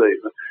hunting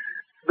season,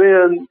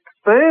 then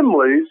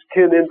families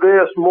can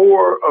invest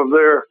more of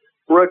their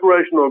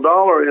recreational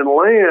dollar in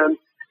land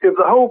if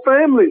the whole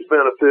family's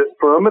benefiting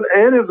from it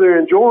and if they're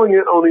enjoying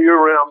it on a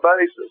year-round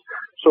basis.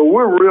 So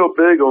we're real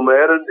big on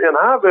that, and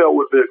High Velt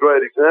would be a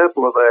great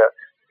example of that.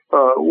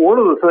 One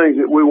of the things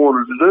that we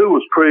wanted to do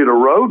was create a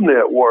road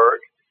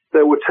network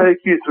that would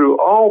take you through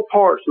all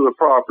parts of the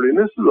property, and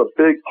this is a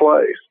big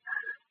place,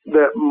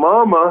 that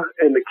mama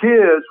and the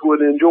kids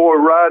would enjoy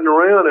riding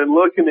around and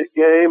looking at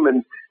game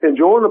and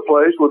enjoying the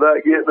place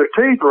without getting their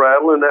teeth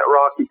rattled in that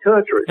rocky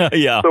country.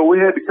 Yeah. So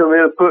we had to come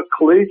in and put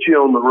caliche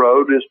on the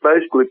road, just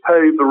basically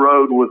pave the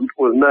road with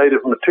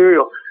native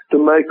material to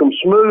make them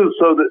smooth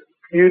so that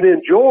you'd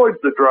enjoy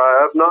the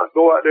drive, not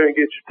go out there and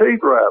get your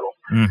teeth rattled.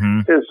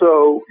 Mm-hmm. And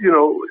so,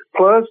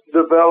 plus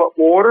develop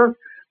water,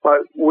 like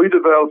we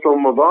developed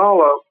on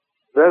Mavala,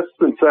 that's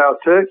in South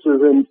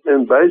Texas and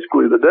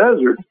basically the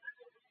desert.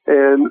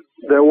 And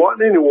there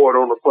wasn't any water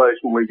on the place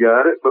when we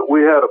got it, but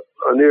we had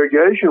an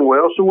irrigation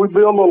well, so we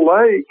built a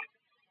lake.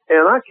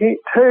 And I can't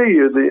tell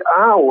you the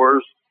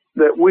hours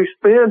that we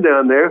spend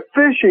down there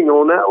fishing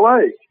on that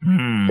lake.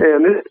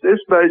 And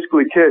it's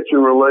basically catch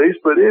and release,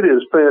 but it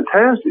is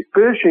fantastic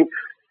fishing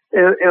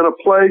in a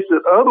place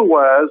that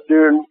otherwise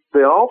during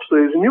the off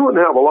season you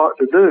wouldn't have a lot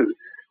to do.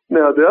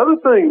 Now, the other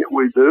thing that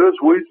we do is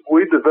we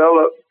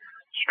develop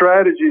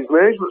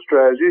management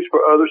strategies for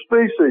other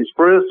species.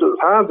 For instance,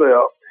 High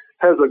Velt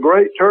has a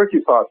great turkey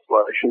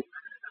population,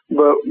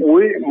 but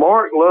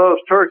Mark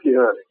loves turkey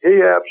hunting.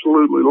 He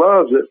absolutely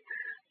loves it.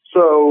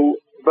 So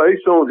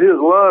based on his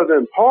love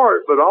in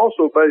part, but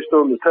also based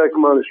on the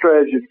Tecumseh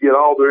strategy to get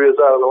all there is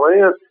out of the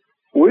land,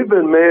 we've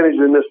been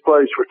managing this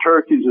place for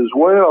turkeys as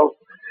well,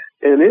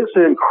 and it's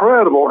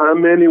incredible how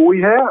many we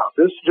have.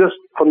 It's just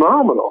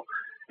phenomenal.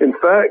 In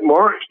fact,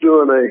 Mark's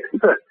doing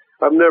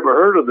I've never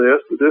heard of this,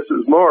 but this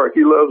is Mark.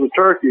 He loves a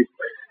turkey.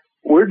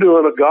 We're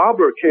doing a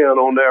gobbler count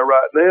on there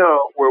right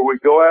now where we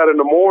go out in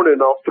the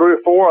morning, 3 or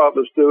 4 of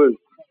us doing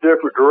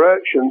different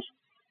directions.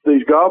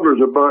 These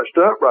gobblers are bunched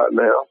up right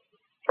now.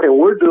 And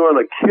we're doing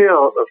a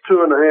count of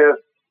 2.5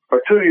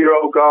 or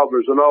 2-year-old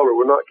gobblers and older.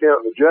 We're not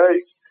counting the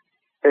jakes.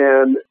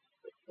 And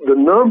the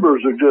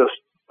numbers are just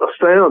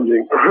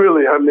astounding,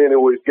 really, how many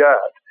we've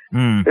got.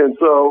 And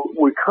so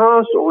we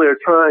constantly are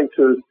trying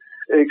to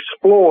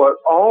exploit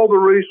all the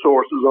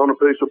resources on a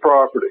piece of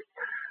property,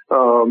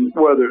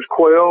 whether it's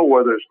quail,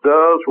 whether it's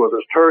doves, whether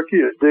it's turkey,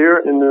 it's deer.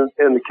 In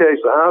the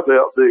case of High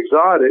Velt, the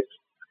exotics,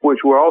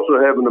 which we're also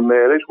having to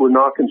manage. We're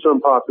knocking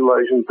some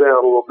populations down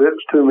a little bit.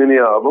 There's too many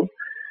of them.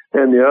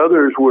 And the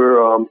others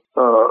we're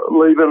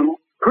leaving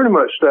pretty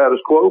much status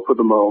quo for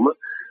the moment.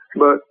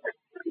 But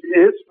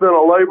it's been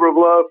a labor of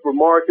love for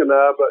Mark and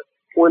I. But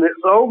when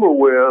it's over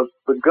with,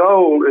 the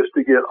goal is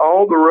to get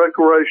all the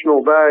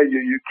recreational value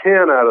you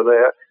can out of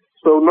that.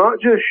 So not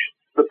just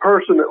the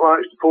person that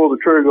likes to pull the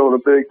trigger on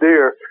a big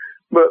deer,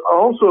 but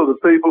also the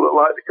people that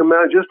like to come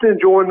out just to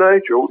enjoy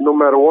nature, no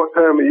matter what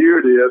time of year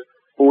it is.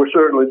 And we're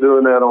certainly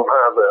doing that on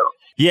high val.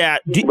 Yeah.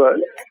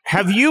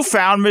 Have you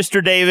found,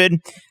 Mr.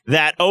 David,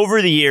 that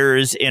over the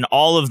years in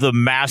all of the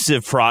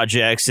massive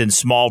projects and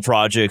small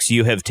projects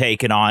you have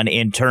taken on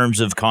in terms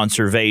of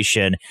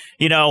conservation,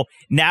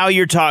 now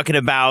you're talking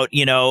about,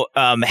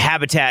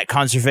 habitat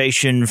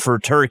conservation for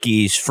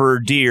turkeys, for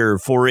deer,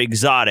 for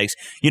exotics,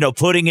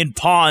 putting in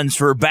ponds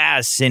for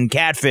bass and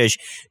catfish.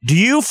 Do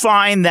you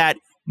find that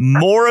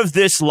more of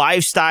this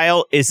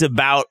lifestyle is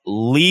about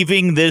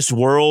leaving this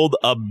world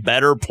a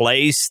better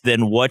place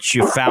than what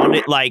you found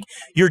it? Like,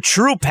 your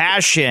true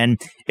passion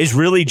is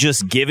really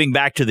just giving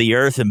back to the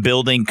earth and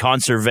building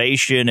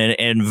conservation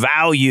and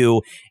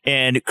value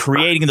and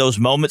creating those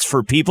moments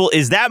for people.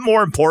 Is that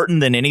more important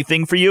than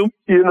anything for you?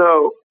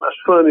 It's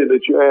funny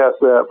that you ask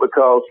that,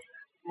 because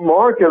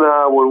Mark and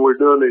I, when we're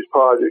doing these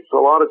projects, a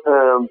lot of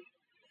times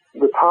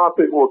the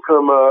topic will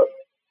come up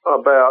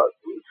about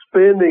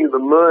spending the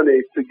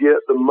money to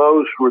get the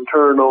most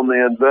return on the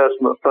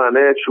investment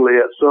financially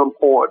at some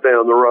point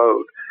down the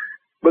road.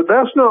 But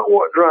that's not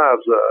what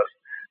drives us.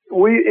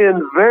 We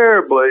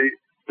invariably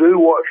do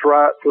what's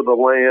right for the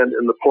land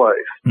and the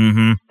place.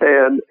 Mm-hmm.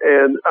 And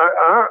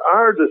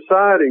our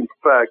deciding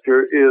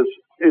factor is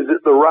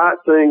it the right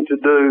thing to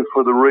do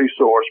for the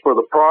resource, for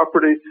the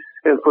property,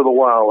 and for the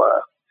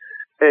wildlife?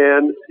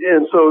 And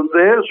so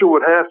the answer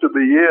would have to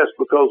be yes,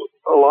 because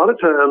a lot of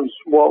times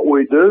what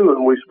we do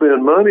and we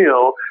spend money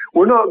on,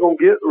 we're not going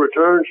to get the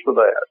returns for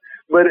that.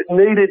 But it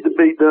needed to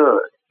be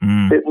done.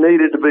 It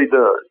needed to be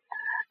done.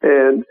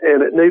 And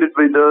it needed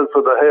to be done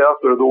for the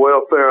health or the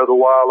welfare of the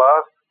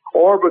wildlife,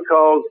 or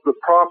because the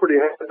property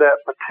had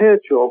that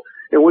potential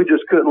and we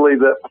just couldn't leave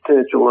that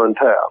potential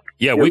untapped.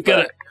 Yeah,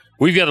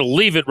 We've got to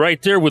leave it right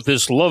there with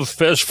this love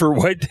fest for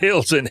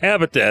whitetails and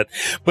habitat.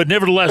 But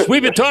nevertheless,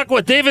 we've been talking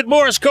with David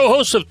Morris,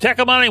 co-host of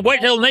Tecumseh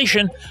Whitetail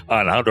Nation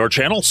on Outdoor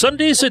Channel,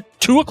 Sundays at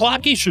 2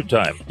 o'clock Eastern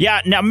Time.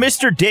 Yeah, now,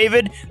 Mr.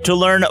 David, to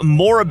learn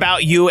more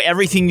about you,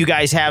 everything you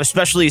guys have,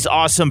 especially these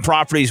awesome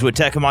properties with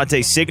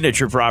Tecumseh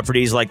signature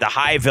properties like the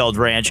Highveld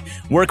Ranch,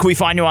 where can we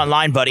find you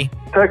online, buddy?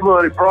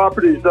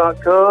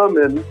 TecumsehProperties.com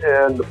and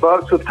the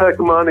Bucks of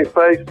Tecumseh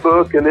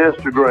Facebook and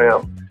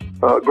Instagram.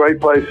 Great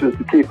places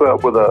to keep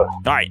up with us.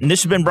 All right, and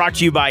this has been brought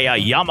to you by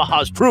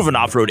Yamaha's proven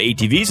off-road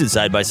ATVs and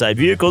side-by-side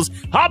vehicles.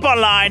 Hop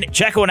online,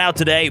 check one out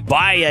today,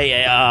 buy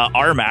a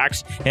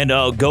R-Max, and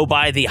go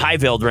by the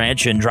Highveld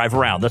Ranch and drive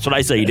around. That's what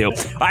I say you do.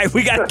 All right,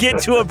 we got to get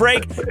to a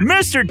break.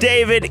 Mr.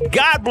 David,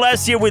 God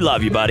bless you. We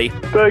love you, buddy.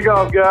 Take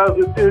off, guys.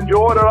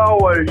 Enjoyed it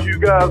always. You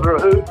guys are a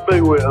hoot to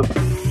be with.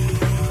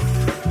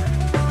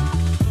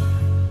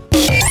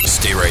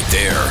 Stay right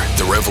there.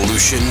 The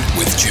Revolution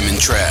with Jim and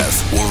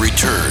Trav will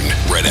return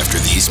right after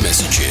these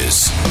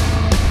messages.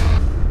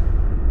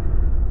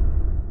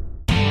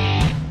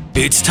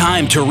 It's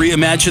time to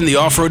reimagine the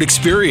off-road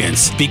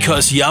experience,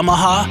 because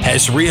Yamaha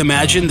has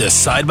reimagined the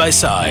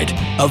side-by-side.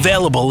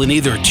 Available in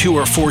either 2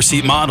 or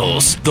 4-seat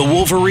models, the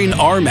Wolverine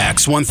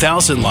R-Max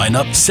 1000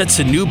 lineup sets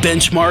a new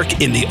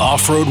benchmark in the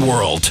off-road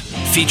world.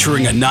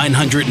 Featuring a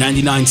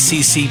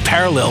 999cc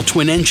parallel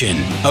twin engine,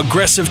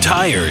 aggressive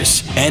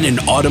tires, and an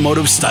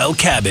automotive-style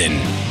cabin.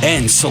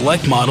 And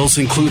select models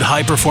include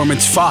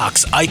high-performance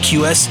Fox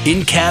IQS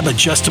in-cab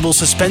adjustable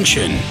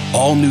suspension,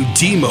 all-new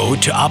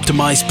D-Mode to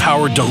optimize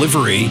power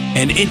delivery,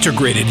 an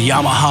integrated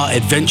Yamaha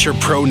Adventure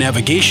Pro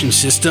navigation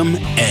system,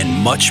 and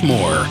much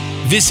more.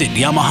 Visit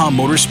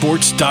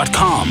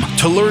YamahaMotorsports.com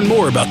to learn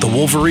more about the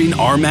Wolverine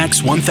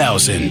R-Max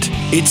 1000.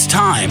 It's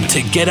time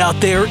to get out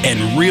there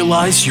and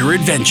realize your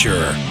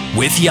adventure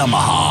with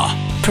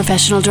Yamaha.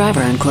 Professional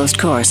driver and closed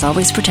course.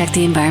 Always protect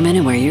the environment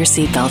and wear your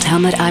seatbelt,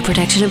 helmet, eye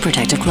protection, and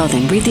protective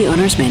clothing. Read the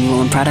owner's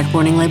manual and product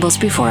warning labels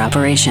before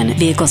operation.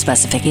 Vehicle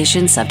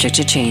specifications subject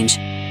to change.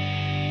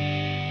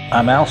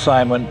 I'm Al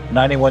Simon,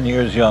 91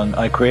 years young.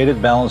 I created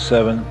Balance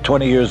 7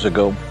 20 years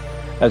ago.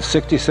 At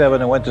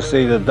 67, I went to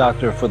see the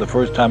doctor for the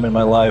first time in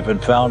my life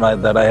and found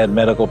that I had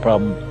medical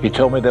problems. He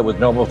told me that was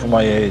normal for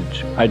my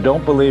age. I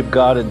don't believe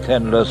God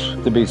intended us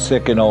to be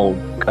sick and old.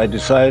 I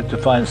decided to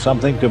find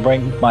something to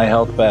bring my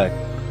health back.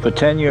 For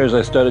 10 years,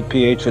 I studied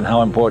pH and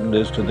how important it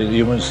is to the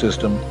human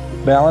system.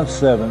 Balance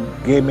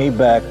 7 gave me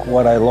back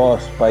what I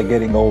lost by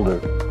getting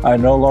older. I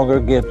no longer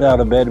get out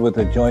of bed with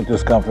a joint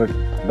discomfort.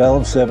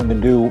 Balance 7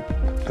 can do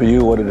for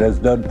you what it has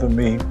done for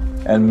me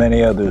and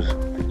many others.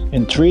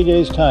 In 3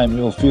 days' time,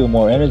 you'll feel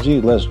more energy,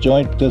 less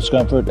joint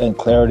discomfort, and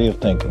clarity of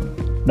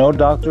thinking. No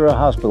doctor or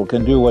hospital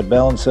can do what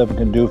Balance 7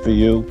 can do for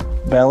you.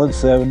 Balance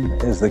 7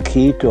 is the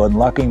key to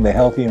unlocking the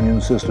healthy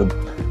immune system.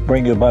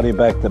 Bring your body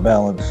back to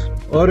balance.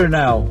 Order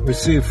now.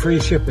 Receive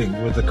free shipping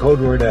with the code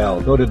word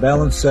AL. Go to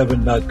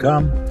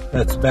balance7.com.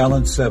 That's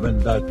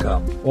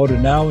balance7.com. Order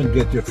now and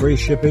get your free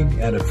shipping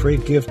and a free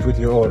gift with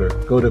your order.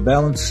 Go to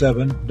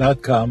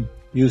balance7.com.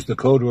 use the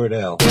code word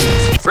L.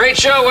 Great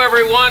show,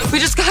 everyone. We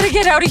just gotta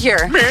get out of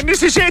here. Man,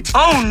 this is it.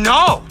 Oh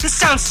no, this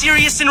sounds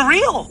serious and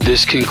real.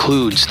 This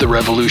concludes The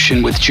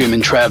Revolution with Jim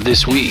and Trav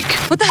this week.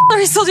 What the hell are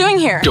you still doing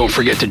here? Don't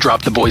forget to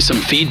drop the boys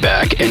some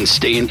feedback and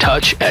stay in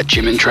touch at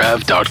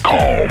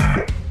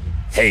jimandtrav.com.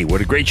 Hey,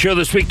 what a great show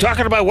this week,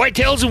 talking about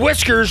whitetails and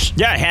whiskers.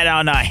 Yeah, I had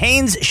on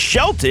Haynes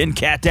Shelton,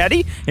 Cat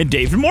Daddy, and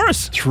David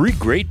Morris. 3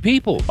 great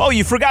people. Oh,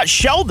 you forgot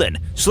Sheldon.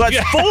 So that's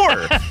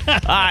 4.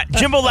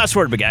 Jimbo, last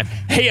word, big guy.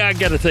 Hey, I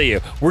got to tell you,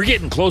 we're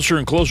getting closer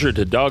and closer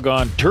to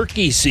doggone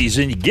turkey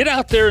season. Get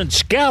out there and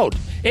scout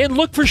and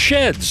look for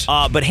sheds.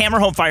 But hammer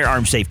home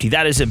firearm safety.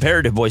 That is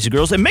imperative, boys and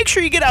girls. And make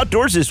sure you get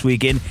outdoors this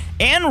weekend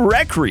and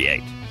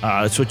recreate.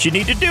 That's what you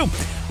need to do. All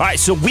right,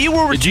 so we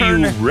will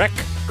return. Do you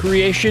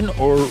recreation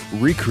or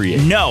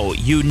recreate? No,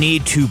 you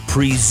need to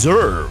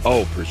preserve.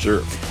 Oh,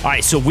 preserve. All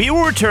right, so we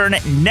will return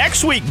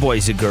next week,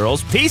 boys and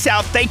girls. Peace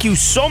out. Thank you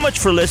so much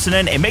for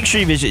listening, and make sure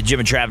you visit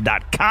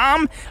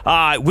jimandtrav.com.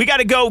 We got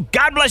to go.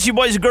 God bless you,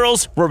 boys and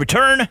girls. We'll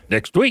return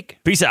next week.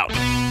 Peace out.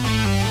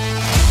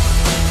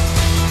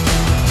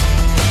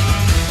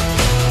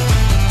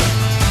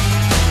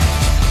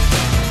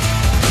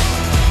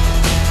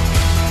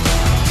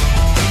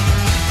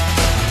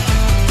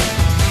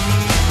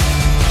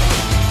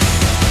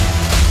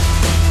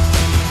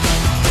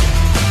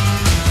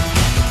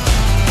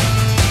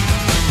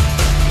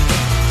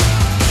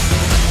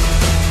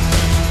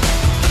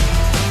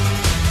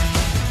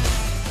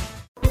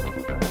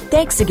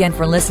 Thanks again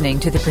for listening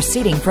to the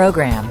preceding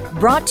program,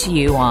 brought to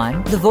you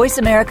on the Voice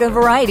America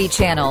Variety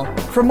Channel.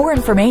 For more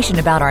information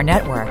about our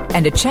network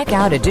and to check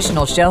out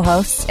additional show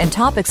hosts and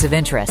topics of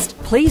interest,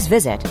 please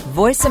visit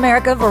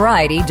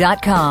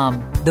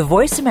voiceamericavariety.com. The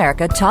Voice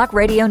America Talk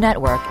Radio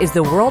Network is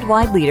the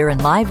worldwide leader in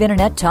live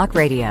Internet talk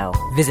radio.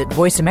 Visit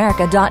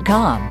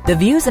voiceamerica.com. The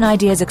views and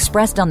ideas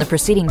expressed on the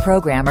preceding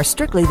program are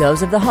strictly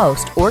those of the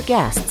host or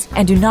guests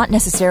and do not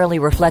necessarily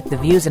reflect the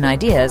views and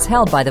ideas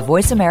held by the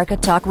Voice America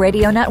Talk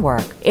Radio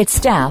Network, its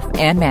staff,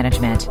 and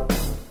management.